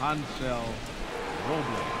 Hansel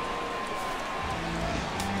Robles.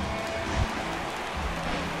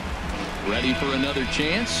 Ready for another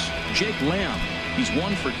chance? Jake Lamb. He's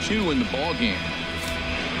 1 for 2 in the ball game.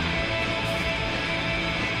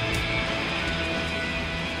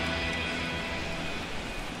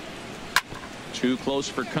 Too close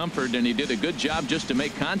for comfort, and he did a good job just to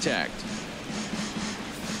make contact.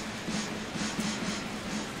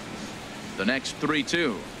 The next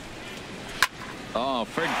 3-2. Oh,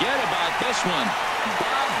 forget about this one.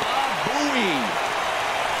 Baba Booey.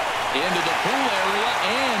 Into the pool area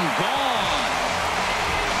and gone.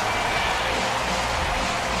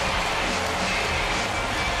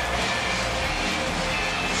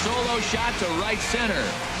 Solo shot to right center.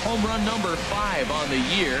 Home run number 5 on the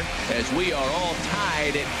year, as we are all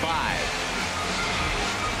tied at 5.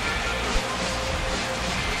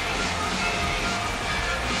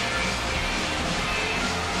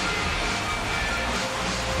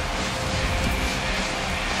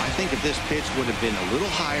 I think if this pitch would have been a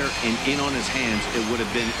little higher and in on his hands, it would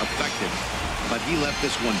have been effective. But he left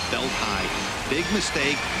this one belt high. Big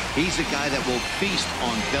mistake. He's a guy that will feast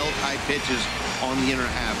on belt high pitches on the inner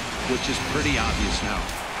half, which is pretty obvious now.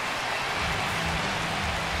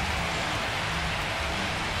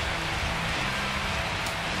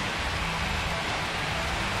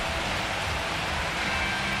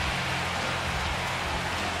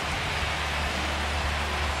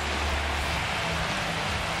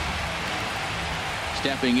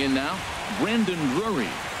 Stepping in now, Brendan Drury.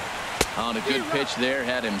 On a good pitch there,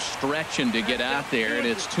 had him stretching to get out there, and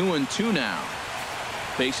it's 2-2 now.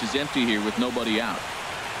 Base is empty here with nobody out.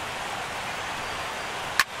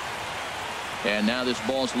 And now this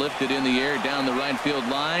ball's lifted in the air down the right field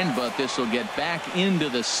line, but this will get back into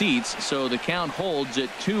the seats, so the count holds at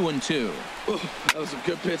 2-2. Ooh, that was a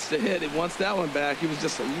good pitch to hit. He wants that one back. He was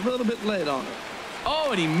just a little bit late on it. Oh,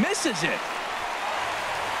 and he misses it.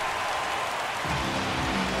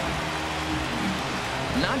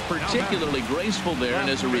 Not particularly graceful there, and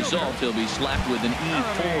as a result, he'll be slapped with an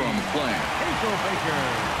E4 on the play.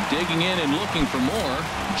 Digging in and looking for more,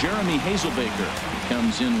 Jeremy Hazelbaker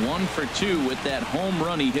comes in 1 for 2 with that home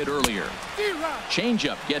run he hit earlier.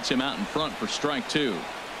 Changeup gets him out in front for strike 2.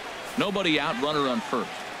 Nobody out, runner on first.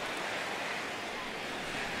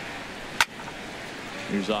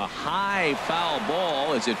 Here's a high foul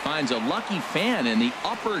ball as it finds a lucky fan in the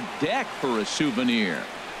upper deck for a souvenir.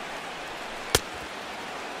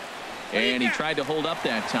 And he tried to hold up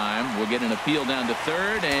that time. We'll get an appeal down to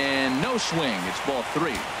third, and no swing. It's ball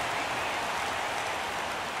 3.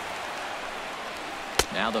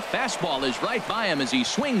 Now the fastball is right by him as he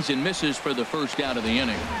swings and misses for the first out of the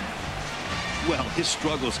inning. Well, his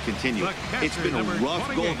struggles continue. It's been a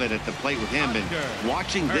rough go of it at the plate with him, and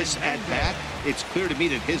watching this at bat, it's clear to me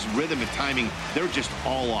that his rhythm and timing, they're just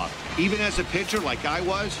all off. Even as a pitcher like I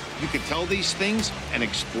was, you could tell these things and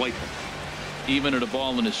exploit them. Even at a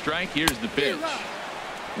ball and a strike, here's the pitch.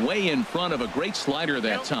 Way in front of a great slider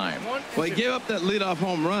that time. Well, he gave up that leadoff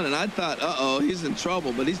home run, and I thought, uh-oh, he's in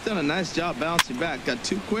trouble. But he's done a nice job bouncing back. Got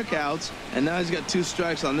 2 quick outs, and now he's got 2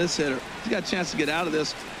 strikes on this hitter. He's got a chance to get out of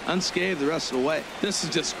this unscathed the rest of the way. This is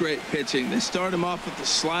just great pitching. They start him off with the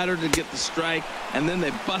slider to get the strike, and then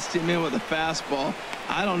they bust him in with a fastball.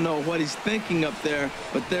 I don't know what he's thinking up there,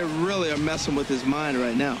 but they really are messing with his mind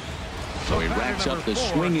right now. So he racks up the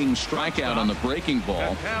swinging strikeout on the breaking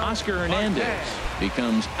ball. Oscar Hernandez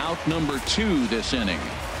becomes out number 2 this inning.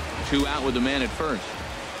 2 out with the man at first.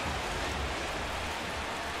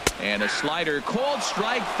 And a slider called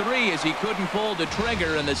strike 3 as he couldn't pull the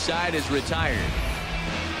trigger, and the side is retired.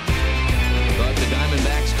 But the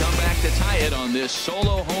Diamondbacks come back to tie it on this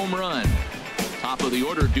solo home run. Top of the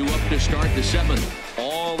order due up to start the 7th.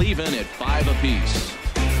 All even at 5 apiece.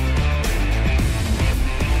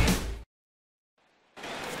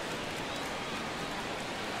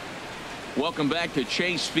 Welcome back to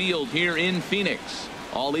Chase Field here in Phoenix.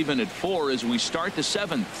 All even at 4 as we start the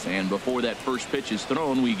 7th. And before that first pitch is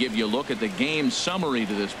thrown, we give you a look at the game summary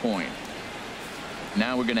to this point.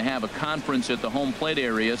 Now we're going to have a conference at the home plate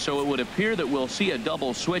area, so it would appear that we'll see a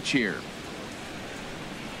double switch here.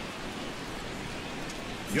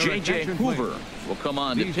 J.J. Hoover will come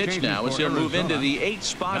on to pitch now as he'll move into the 8th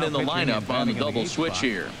spot in the lineup on the double switch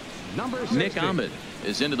here. Nick Ahmed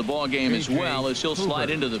is into the ball game as well as he'll slide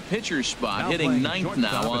into the pitcher's spot, hitting 9th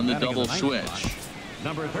now on the double switch.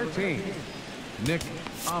 Number 13, Nick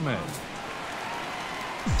Ahmed.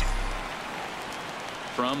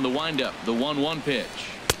 From the windup, the 1-1 pitch.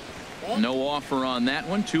 No offer on that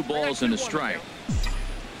one. 2 balls and a strike.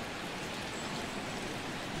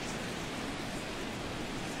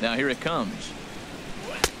 Now here it comes.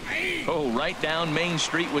 Oh, right down Main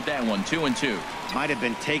Street with that one. 2-2. Might have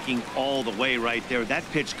been taking all the way right there. That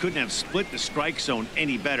pitch couldn't have split the strike zone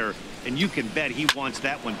any better, and you can bet he wants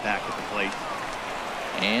that one back at the plate.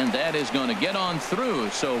 And that is going to get on through,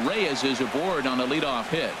 so Reyes is aboard on a leadoff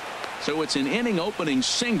hit. So it's an inning opening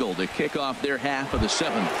single to kick off their half of the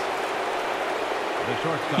 7th.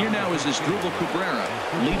 Here now is Asdrubal Cabrera,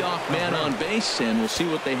 leadoff man on base, and we'll see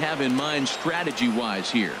what they have in mind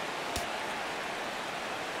strategy-wise here.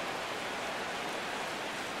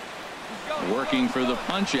 Working for the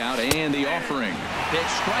punch out and the offering.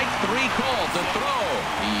 Pitch strike 3 called. The throw.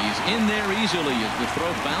 He's in there easily as the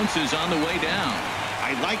throw bounces on the way down.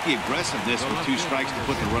 I like the aggressiveness with 2 strikes to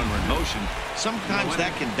put the runner in motion. Sometimes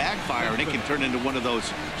that can backfire and it can turn into one of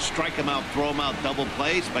those strike him out, throw him out double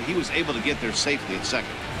plays, but he was able to get there safely at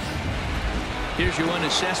second. Here's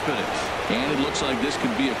Yoenis Cespedes, and it looks like this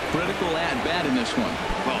could be a critical at-bat in this one.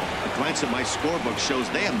 Well, a glance at my scorebook shows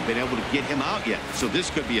they haven't been able to get him out yet, so this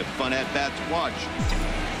could be a fun at-bat to watch.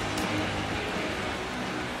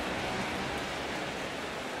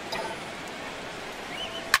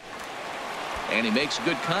 And he makes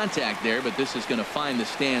good contact there, but this is going to find the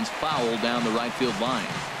stands foul down the right field line.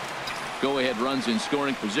 Go-ahead runs in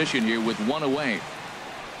scoring position here with 1 away.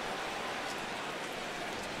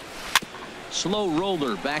 Slow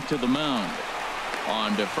roller back to the mound.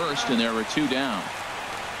 On to first, and there are 2 down.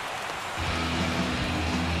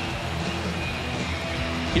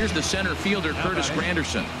 Here's the center fielder, Curtis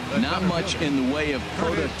Granderson. Not much in the way of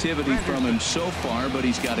productivity from him so far, but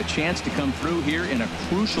he's got a chance to come through here in a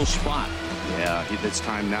crucial spot. Yeah, it's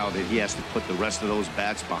time now that he has to put the rest of those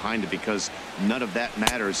bats behind it, because none of that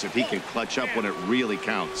matters if he can clutch up when it really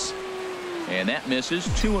counts. And that misses.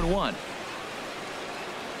 2-1.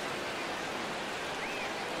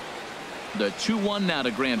 The 2-1 now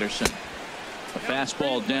to Granderson. A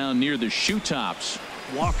fastball down near the shoe tops.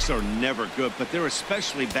 Walks are never good, but they're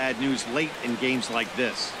especially bad news late in games like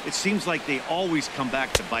this. It seems like they always come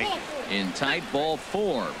back to bite you. In tight, ball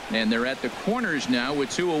 4, and they're at the corners now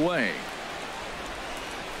with 2 away.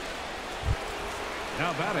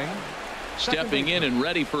 Now batting. Stepping in and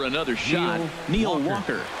ready for another shot, Neil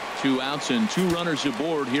Walker. 2 outs and 2 runners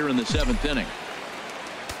aboard here in the 7th inning.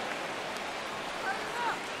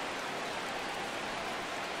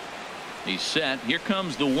 He's set. Here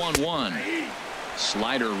comes the 1-1.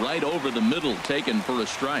 Slider right over the middle, taken for a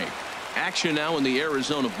strike. Action now in the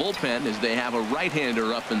Arizona bullpen as they have a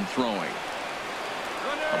right-hander up and throwing.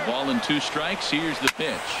 A ball and 2 strikes. Here's the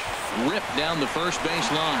pitch. Ripped down the first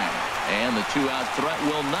base line. And the 2-out threat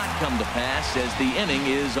will not come to pass as the inning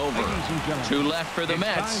is over. 2 left for the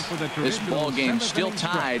Mets. This ball game still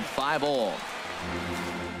tied 5-all.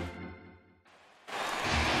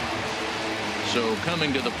 So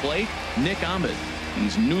coming to the plate, Nick Ahmed.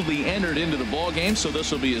 He's newly entered into the ball game, so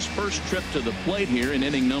this will be his first trip to the plate here in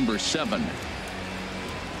inning number 7.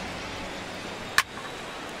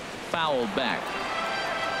 Fouled back.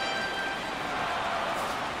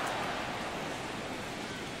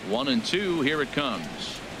 1-2. Here it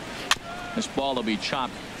comes. This ball will be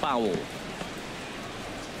chopped foul.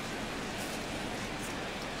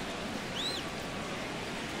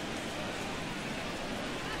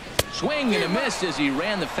 Swing and a miss as he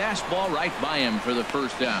ran the fastball right by him for the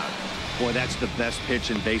first out. Boy, that's the best pitch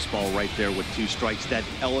in baseball right there with 2 strikes. That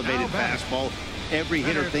elevated fastball. Every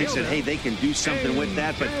hitter thinks that, hey, they can do something with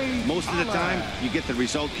that, but most of the time you get the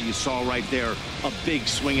result you saw right there. A big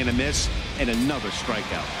swing and a miss and another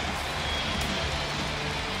strikeout.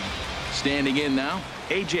 Standing in now,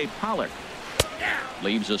 A.J. Pollock.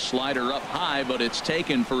 Leaves a slider up high, but it's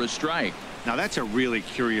taken for a strike. Now that's a really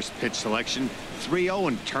curious pitch selection. 3-0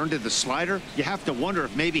 and turned to the slider. You have to wonder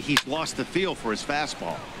if maybe he's lost the feel for his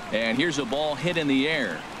fastball. And here's a ball hit in the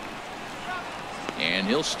air. And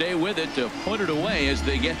he'll stay with it to put it away as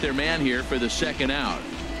they get their man here for the 2nd out.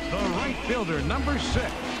 The right fielder, number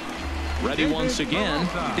 6. Ready once again,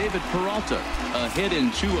 David Peralta. A hit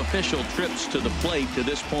in 2 official trips to the plate to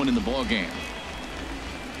this point in the ball game.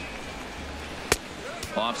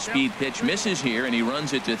 Off-speed pitch misses here, and he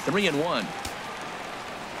runs it to 3-1.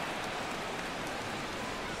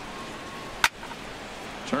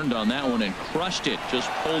 Turned on that one and crushed it. Just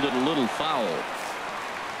pulled it a little foul.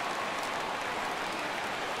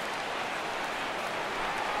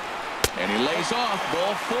 And he lays off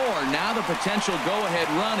ball 4. Now the potential go-ahead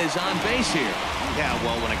run is on base here. Yeah,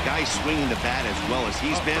 well, when a guy's swinging the bat as well as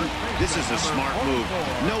he's been, this is a smart move.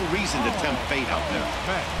 No reason to tempt fate out there.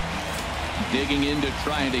 Digging in to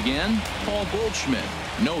try it again, Paul Goldschmidt.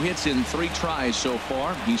 No hits in 3 tries so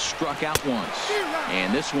far. He struck out once.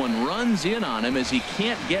 And this one runs in on him as he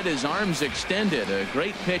can't get his arms extended. A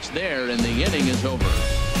great pitch there, and the inning is over.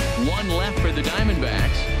 1 left for the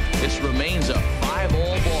Diamondbacks. This remains a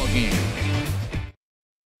 5-all ball game.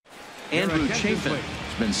 Andrew Chafin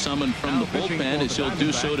has been summoned from the bullpen as he'll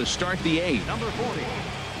do so to start the 8th. Number 40,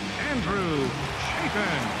 Andrew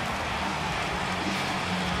Chafin.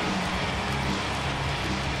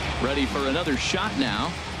 Ready for another shot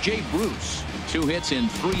now, Jay Bruce. 2 hits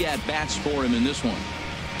and 3 at-bats for him in this one.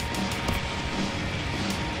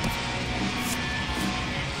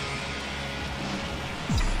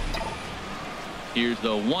 Here's the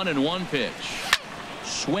 1-1 pitch.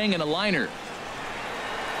 Swing and a liner.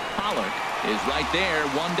 Pollock is right there,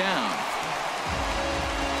 1 down.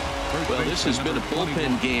 Well, this has been a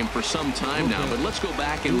bullpen game for some time now, but let's go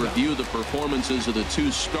back and review the performances of the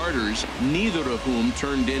 2 starters, neither of whom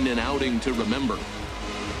turned in an outing to remember.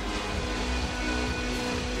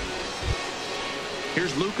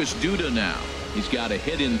 Here's Lucas Duda now. He's got a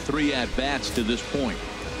hit in 3 at-bats to this point.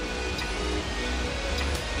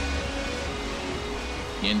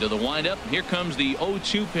 Into the windup. Here comes the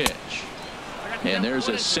 0-2 pitch. And there's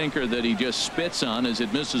a sinker that he just spits on as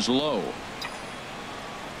it misses low.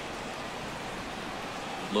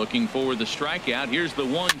 Looking for the strikeout. Here's the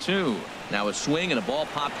 1-2. Now a swing and a ball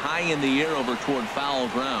popped high in the air over toward foul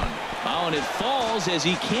ground. Oh, and it falls as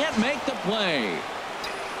he can't make the play.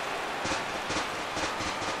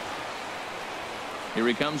 Here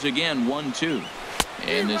he comes again, 1-2.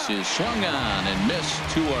 And this is swung on and missed.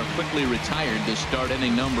 2 are quickly retired to start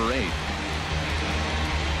inning number 8.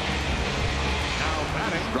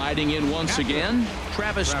 Riding in once again,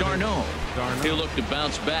 Travis d'Arnaud. He'll look to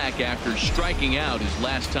bounce back after striking out his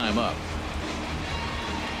last time up.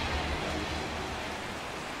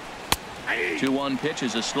 2-1 pitch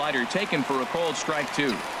is a slider taken for a called strike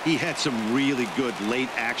 2. He had some really good late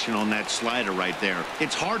action on that slider right there.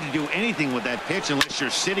 It's hard to do anything with that pitch unless you're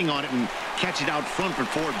sitting on it and catch it out front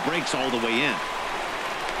before it breaks all the way in.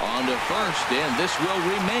 down to first, and this will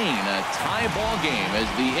remain a tie ball game as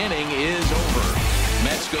the inning is over.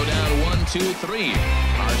 Mets go down 1-2-3.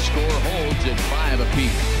 Our score holds at 5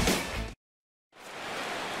 apiece.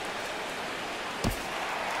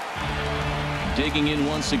 Digging in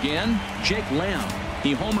once again, Gsellman.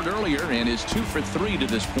 He homered earlier and is 2 for 3 to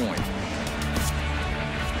this point.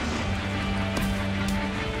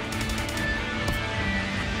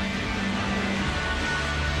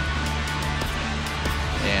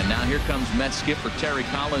 And now here comes Mets skipper Terry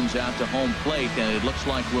Collins out to home plate, and it looks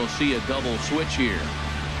like we'll see a double switch here.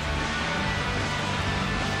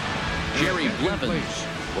 Jerry Blevins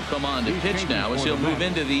will come on to pitch now as he'll move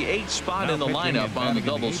into the 8th spot in the lineup on the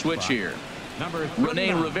double switch here.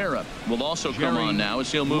 Rene Rivera will also come on now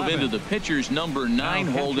as he'll move into the pitcher's number 9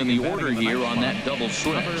 hold in the order here on that double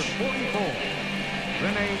switch. Number 44,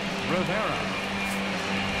 Rene Rivera.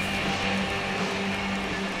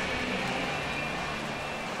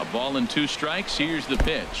 A ball and 2 strikes. Here's the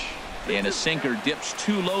pitch. And a sinker dips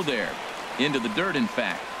too low there. Into the dirt, in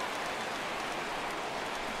fact.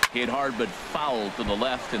 Hit hard but foul to the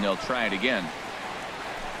left, and they'll try it again.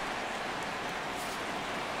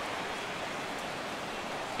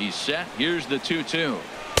 He's set. Here's the 2-2.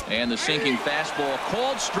 And the sinking fastball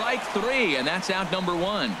called strike 3, and that's out number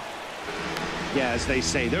 1. Yeah, as they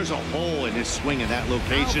say, there's a hole in his swing in that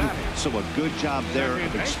location, so a good job there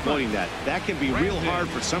of exploiting that. That can be real hard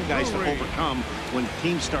for some guys to overcome when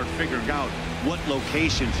teams start figuring out what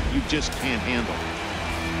locations you just can't handle.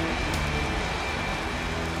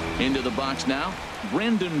 Into the box now,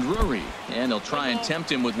 Brandon Drury, and they'll try and tempt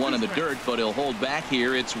him with one in the dirt, but he'll hold back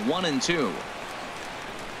here. It's 1-2.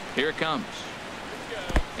 Here it comes.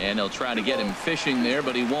 And they'll try to get him fishing there,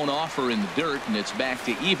 but he won't offer in the dirt, and it's back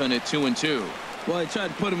to even at 2-2. Well, he tried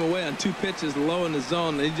to put him away on 2 pitches low in the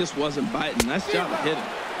zone. He just wasn't biting. Nice job of hitting.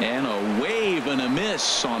 And a wave and a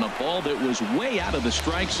miss on a ball that was way out of the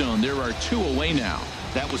strike zone. There are 2 away now.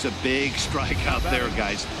 That was a big strike out there,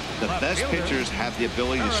 guys. The best pitchers have the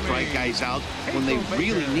ability to strike guys out when they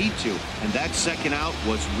really need to, and that second out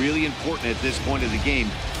was really important at this point of the game.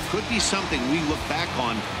 Could be something we look back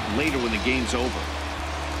on later when the game's over.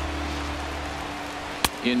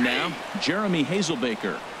 In now, Jeremy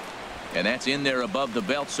Hazelbaker. And that's in there above the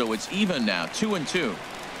belt, so it's even now, 2-2.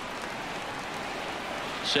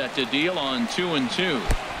 Set to deal on 2-2.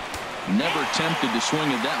 Never tempted to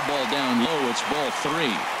swing at that ball down low. It's ball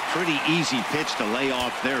 3. Pretty easy pitch to lay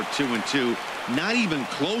off there, 2-2. Not even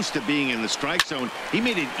close to being in the strike zone. He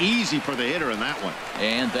made it easy for the hitter in that one.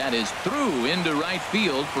 And that is through into right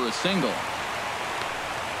field for a single.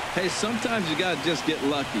 Hey, sometimes you got to just get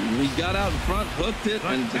lucky. He got out in front, hooked it,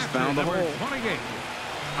 and just found the hole. 28,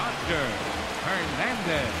 Oscar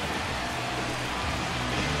Hernandez.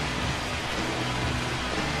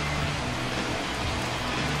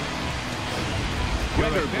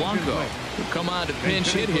 Gregor Blanco will come on to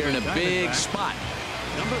pinch hit here in a big spot.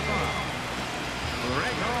 Number 5,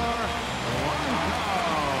 Gregor Blanco.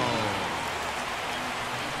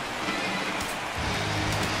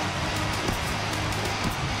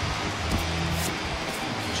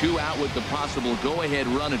 2 out with the possible go-ahead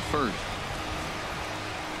run at first.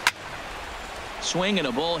 Swing and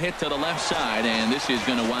a ball hit to the left side, and this is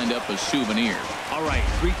going to wind up a souvenir. All right,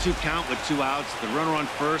 3-2 count with 2 outs. The runner on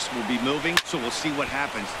first will be moving, so we'll see what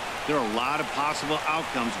happens. There are a lot of possible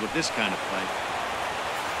outcomes with this kind of play.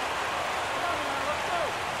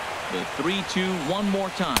 The 3-2 one more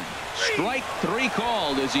time. Strike 3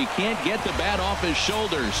 called as he can't get the bat off his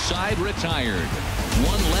shoulders. Side retired.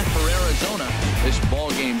 1 left for Arizona. This ball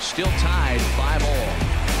game still tied 5-all.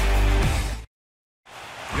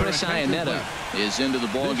 Chris Iannetta is into the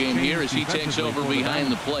ball game here as he takes over behind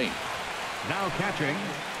the plate. Now catching,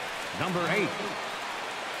 number 8,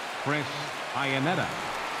 Chris Iannetta.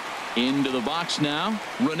 Into the box now,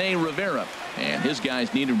 Rene Rivera. And his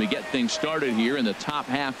guys need him to get things started here in the top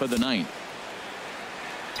half of the 9th.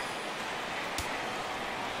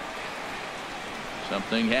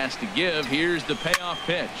 Something has to give. Here's the payoff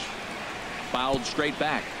pitch. Fouled straight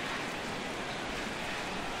back.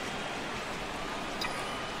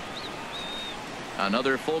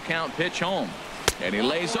 Another full count pitch home. And he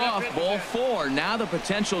lays off ball 4. Now the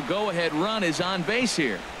potential go-ahead run is on base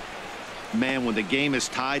here. Man, when the game is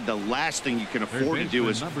tied, the last thing you can afford to do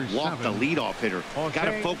is walk the leadoff hitter. Got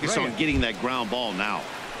to focus on getting that ground ball now.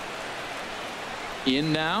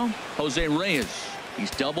 In now, Jose Reyes.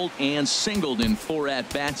 He's doubled and singled in 4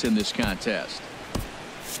 at-bats in this contest.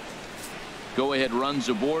 Go-ahead runs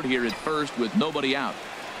aboard here at first with nobody out.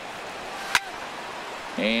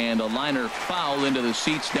 And a liner foul into the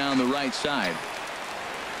seats down the right side.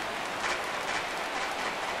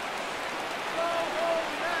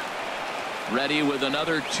 Ready with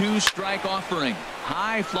another 2-strike offering.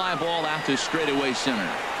 High fly ball out to straightaway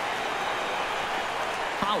center.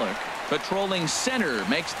 Pollock patrolling center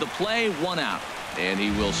makes the play, 1 out. And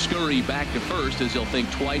he will scurry back to first as he'll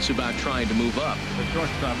think twice about trying to move up. The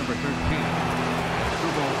shortstop, number 13.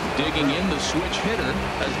 Digging in the switch hitter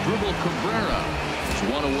Asdrubal Cabrera. It's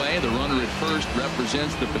 1 away. The runner at first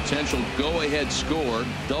represents the potential go-ahead score.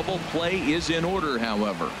 Double play is in order,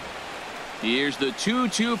 however. Here's the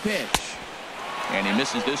 2-2 pitch. And he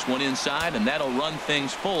misses this one inside, and that'll run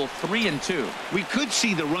things full 3-2. We could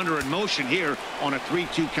see the runner in motion here on a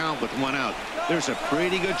 3-2 count with 1 out. There's a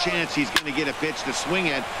pretty good chance he's going to get a pitch to swing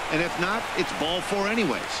at, and if not, it's ball 4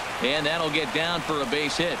 anyways. And that'll get down for a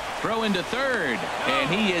base hit. Throw into third, and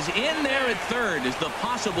he is in there at third as the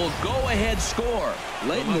possible go-ahead score.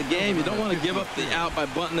 Late in the game, you don't want to give up the out by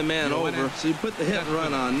bunting the man over, so you put the hit and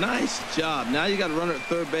run on. Nice job. Now you got a runner at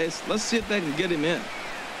third base. Let's see if they can get him in.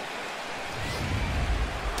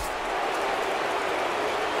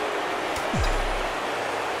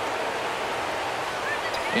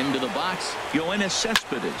 Into the box, Yoenis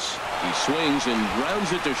Cespedes. He swings and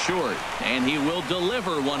grounds it to short, and he will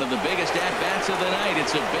deliver one of the biggest at-bats of the night.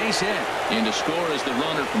 It's a base hit. And to score is the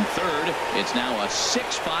runner from third. It's now a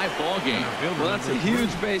 6-5 ball game. Well, that's a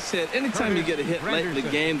huge base hit. Anytime you get a hit late in the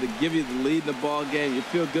game to give you the lead in the ball game, you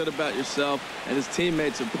feel good about yourself, and his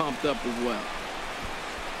teammates are pumped up as well.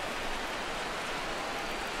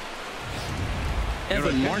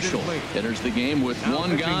 Evan Marshall enters the game with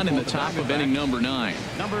 1 gone in the top of inning number 9.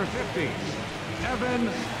 Number 50, Evan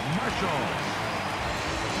Marshall.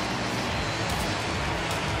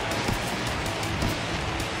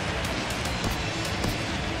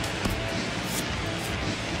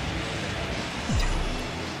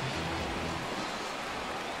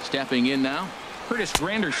 Stepping in now, Curtis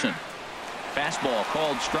Granderson. Fastball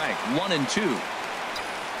called strike, 1-2.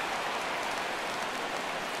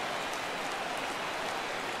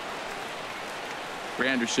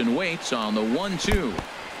 Granderson waits on the 1-2.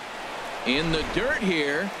 In the dirt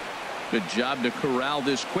here. Good job to corral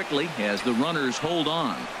this quickly as the runners hold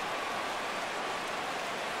on.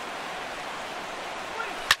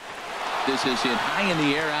 This is hit high in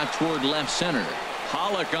the air out toward left center.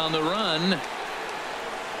 Pollock on the run.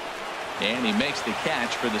 And he makes the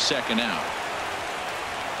catch for the 2nd out.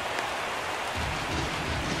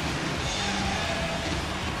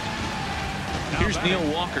 Here's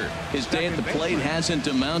Neil Walker. His day at the plate hasn't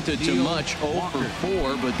amounted to much, 0 for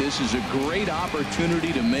 4, but this is a great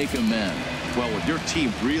opportunity to make amends. Well, when your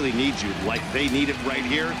team really needs you like they need it right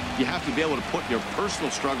here, you have to be able to put your personal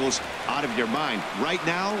struggles out of your mind. Right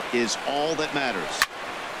now is all that matters.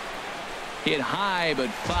 Hit high but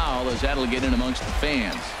foul as that'll get in amongst the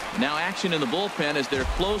fans. Now action in the bullpen as their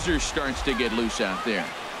closer starts to get loose out there.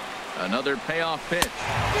 Another payoff pitch.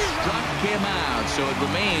 Struck him out, so it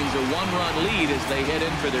remains a 1-run lead as they head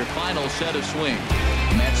in for their final set of swings.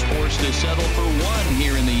 Mets forced to settle for 1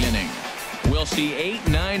 here in the inning. We'll see 8,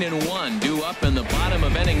 9, and 1 due up in the bottom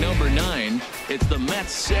of inning number 9. It's the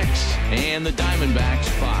Mets 6 and the Diamondbacks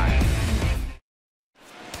 5.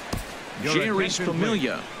 Jeurys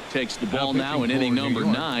Familia takes the ball now in inning number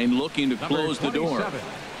 9, looking to close the door.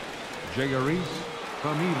 Jeurys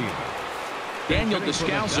Familia. Daniel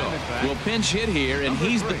Descalso will pinch hit here, and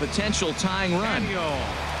he's the potential tying run.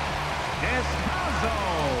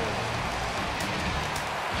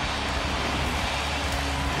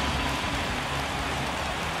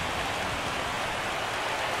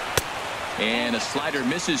 And a slider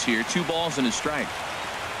misses here. 2 balls and a strike.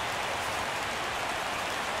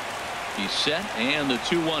 He's set, and the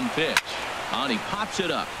 2-1 pitch. And he pops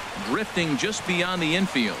it up, drifting just beyond the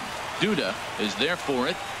infield. Duda is there for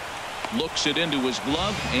it. Looks it into his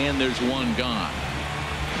glove, and there's 1 gone.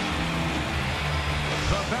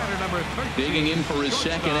 Digging in for his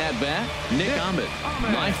 2nd at-bat, Nick Ahmed.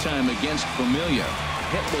 Lifetime against Familia.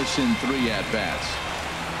 Hitless in 3 at-bats.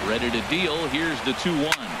 Ready to deal. Here's the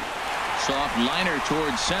 2-1. Soft liner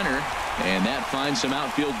towards center, and that finds some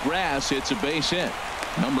outfield grass. It's a base hit.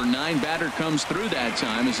 Number 9 batter comes through that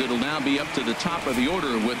time as it'll now be up to the top of the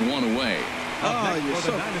order with 1 away. Oh, you're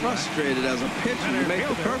so frustrated as a pitcher. You make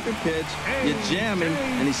the perfect pitch, you jam him,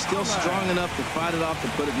 and he's still strong enough to fight it off to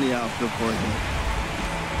put it in the outfield for you.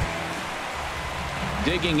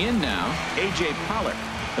 Digging in now, A.J. Pollock.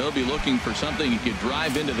 He'll be looking for something he could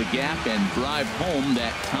drive into the gap and drive home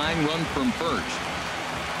that tying run from first.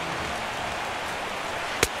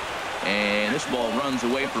 And this ball runs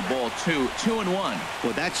away for ball 2. 2-1.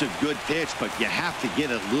 Well, that's a good pitch, but you have to get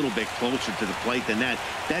a little bit closer to the plate than that.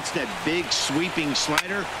 That's that big sweeping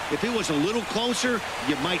slider. If it was a little closer,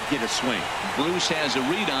 you might get a swing. Bruce has a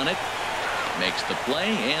read on it. Makes the play,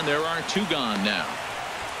 and there are 2 gone now.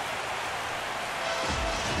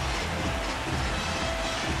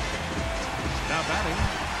 Now batting,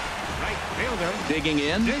 right fielder. Digging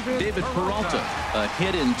in, David Peralta. A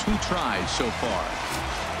hit in 2 tries so far.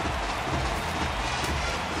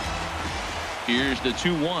 Here's the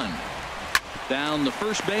 2-1. Down the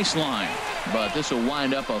first baseline, but this will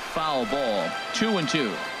wind up a foul ball.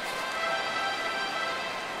 2-2.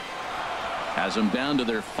 Has them down to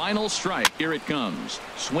their final strike. Here it comes.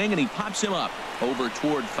 Swing, and he pops him up over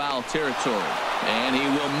toward foul territory. And he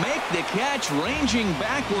will make the catch, ranging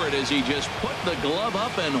backward as he just put the glove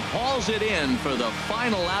up and hauls it in for the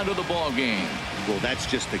final out of the ball game. Well, that's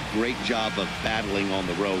just a great job of battling on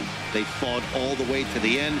the road. They fought all the way to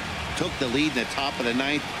the end, took the lead in the top of the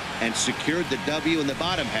 9th, and secured the W in the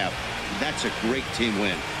bottom half. That's a great team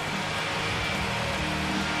win.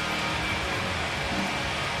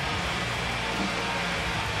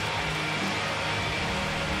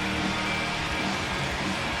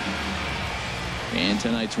 And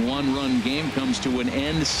tonight's 1-run game comes to an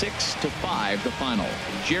end, 6-5 the final.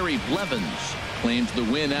 Jerry Blevins claims the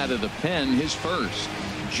win out of the pen, his first.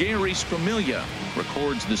 Jerry Spromilia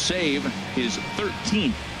records the save, his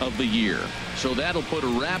 13th of the year. So that'll put a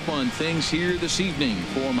wrap on things here this evening.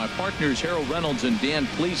 For my partners Harold Reynolds and Dan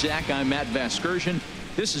Plesac, I'm Matt Vasgersian.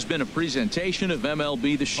 This has been a presentation of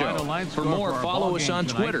MLB The Show. For more, follow us on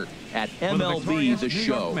Twitter at MLB The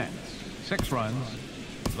Show. 6 runs,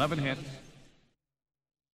 11 hits.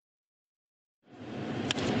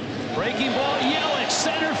 Breaking ball, Yelich,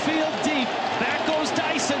 center field.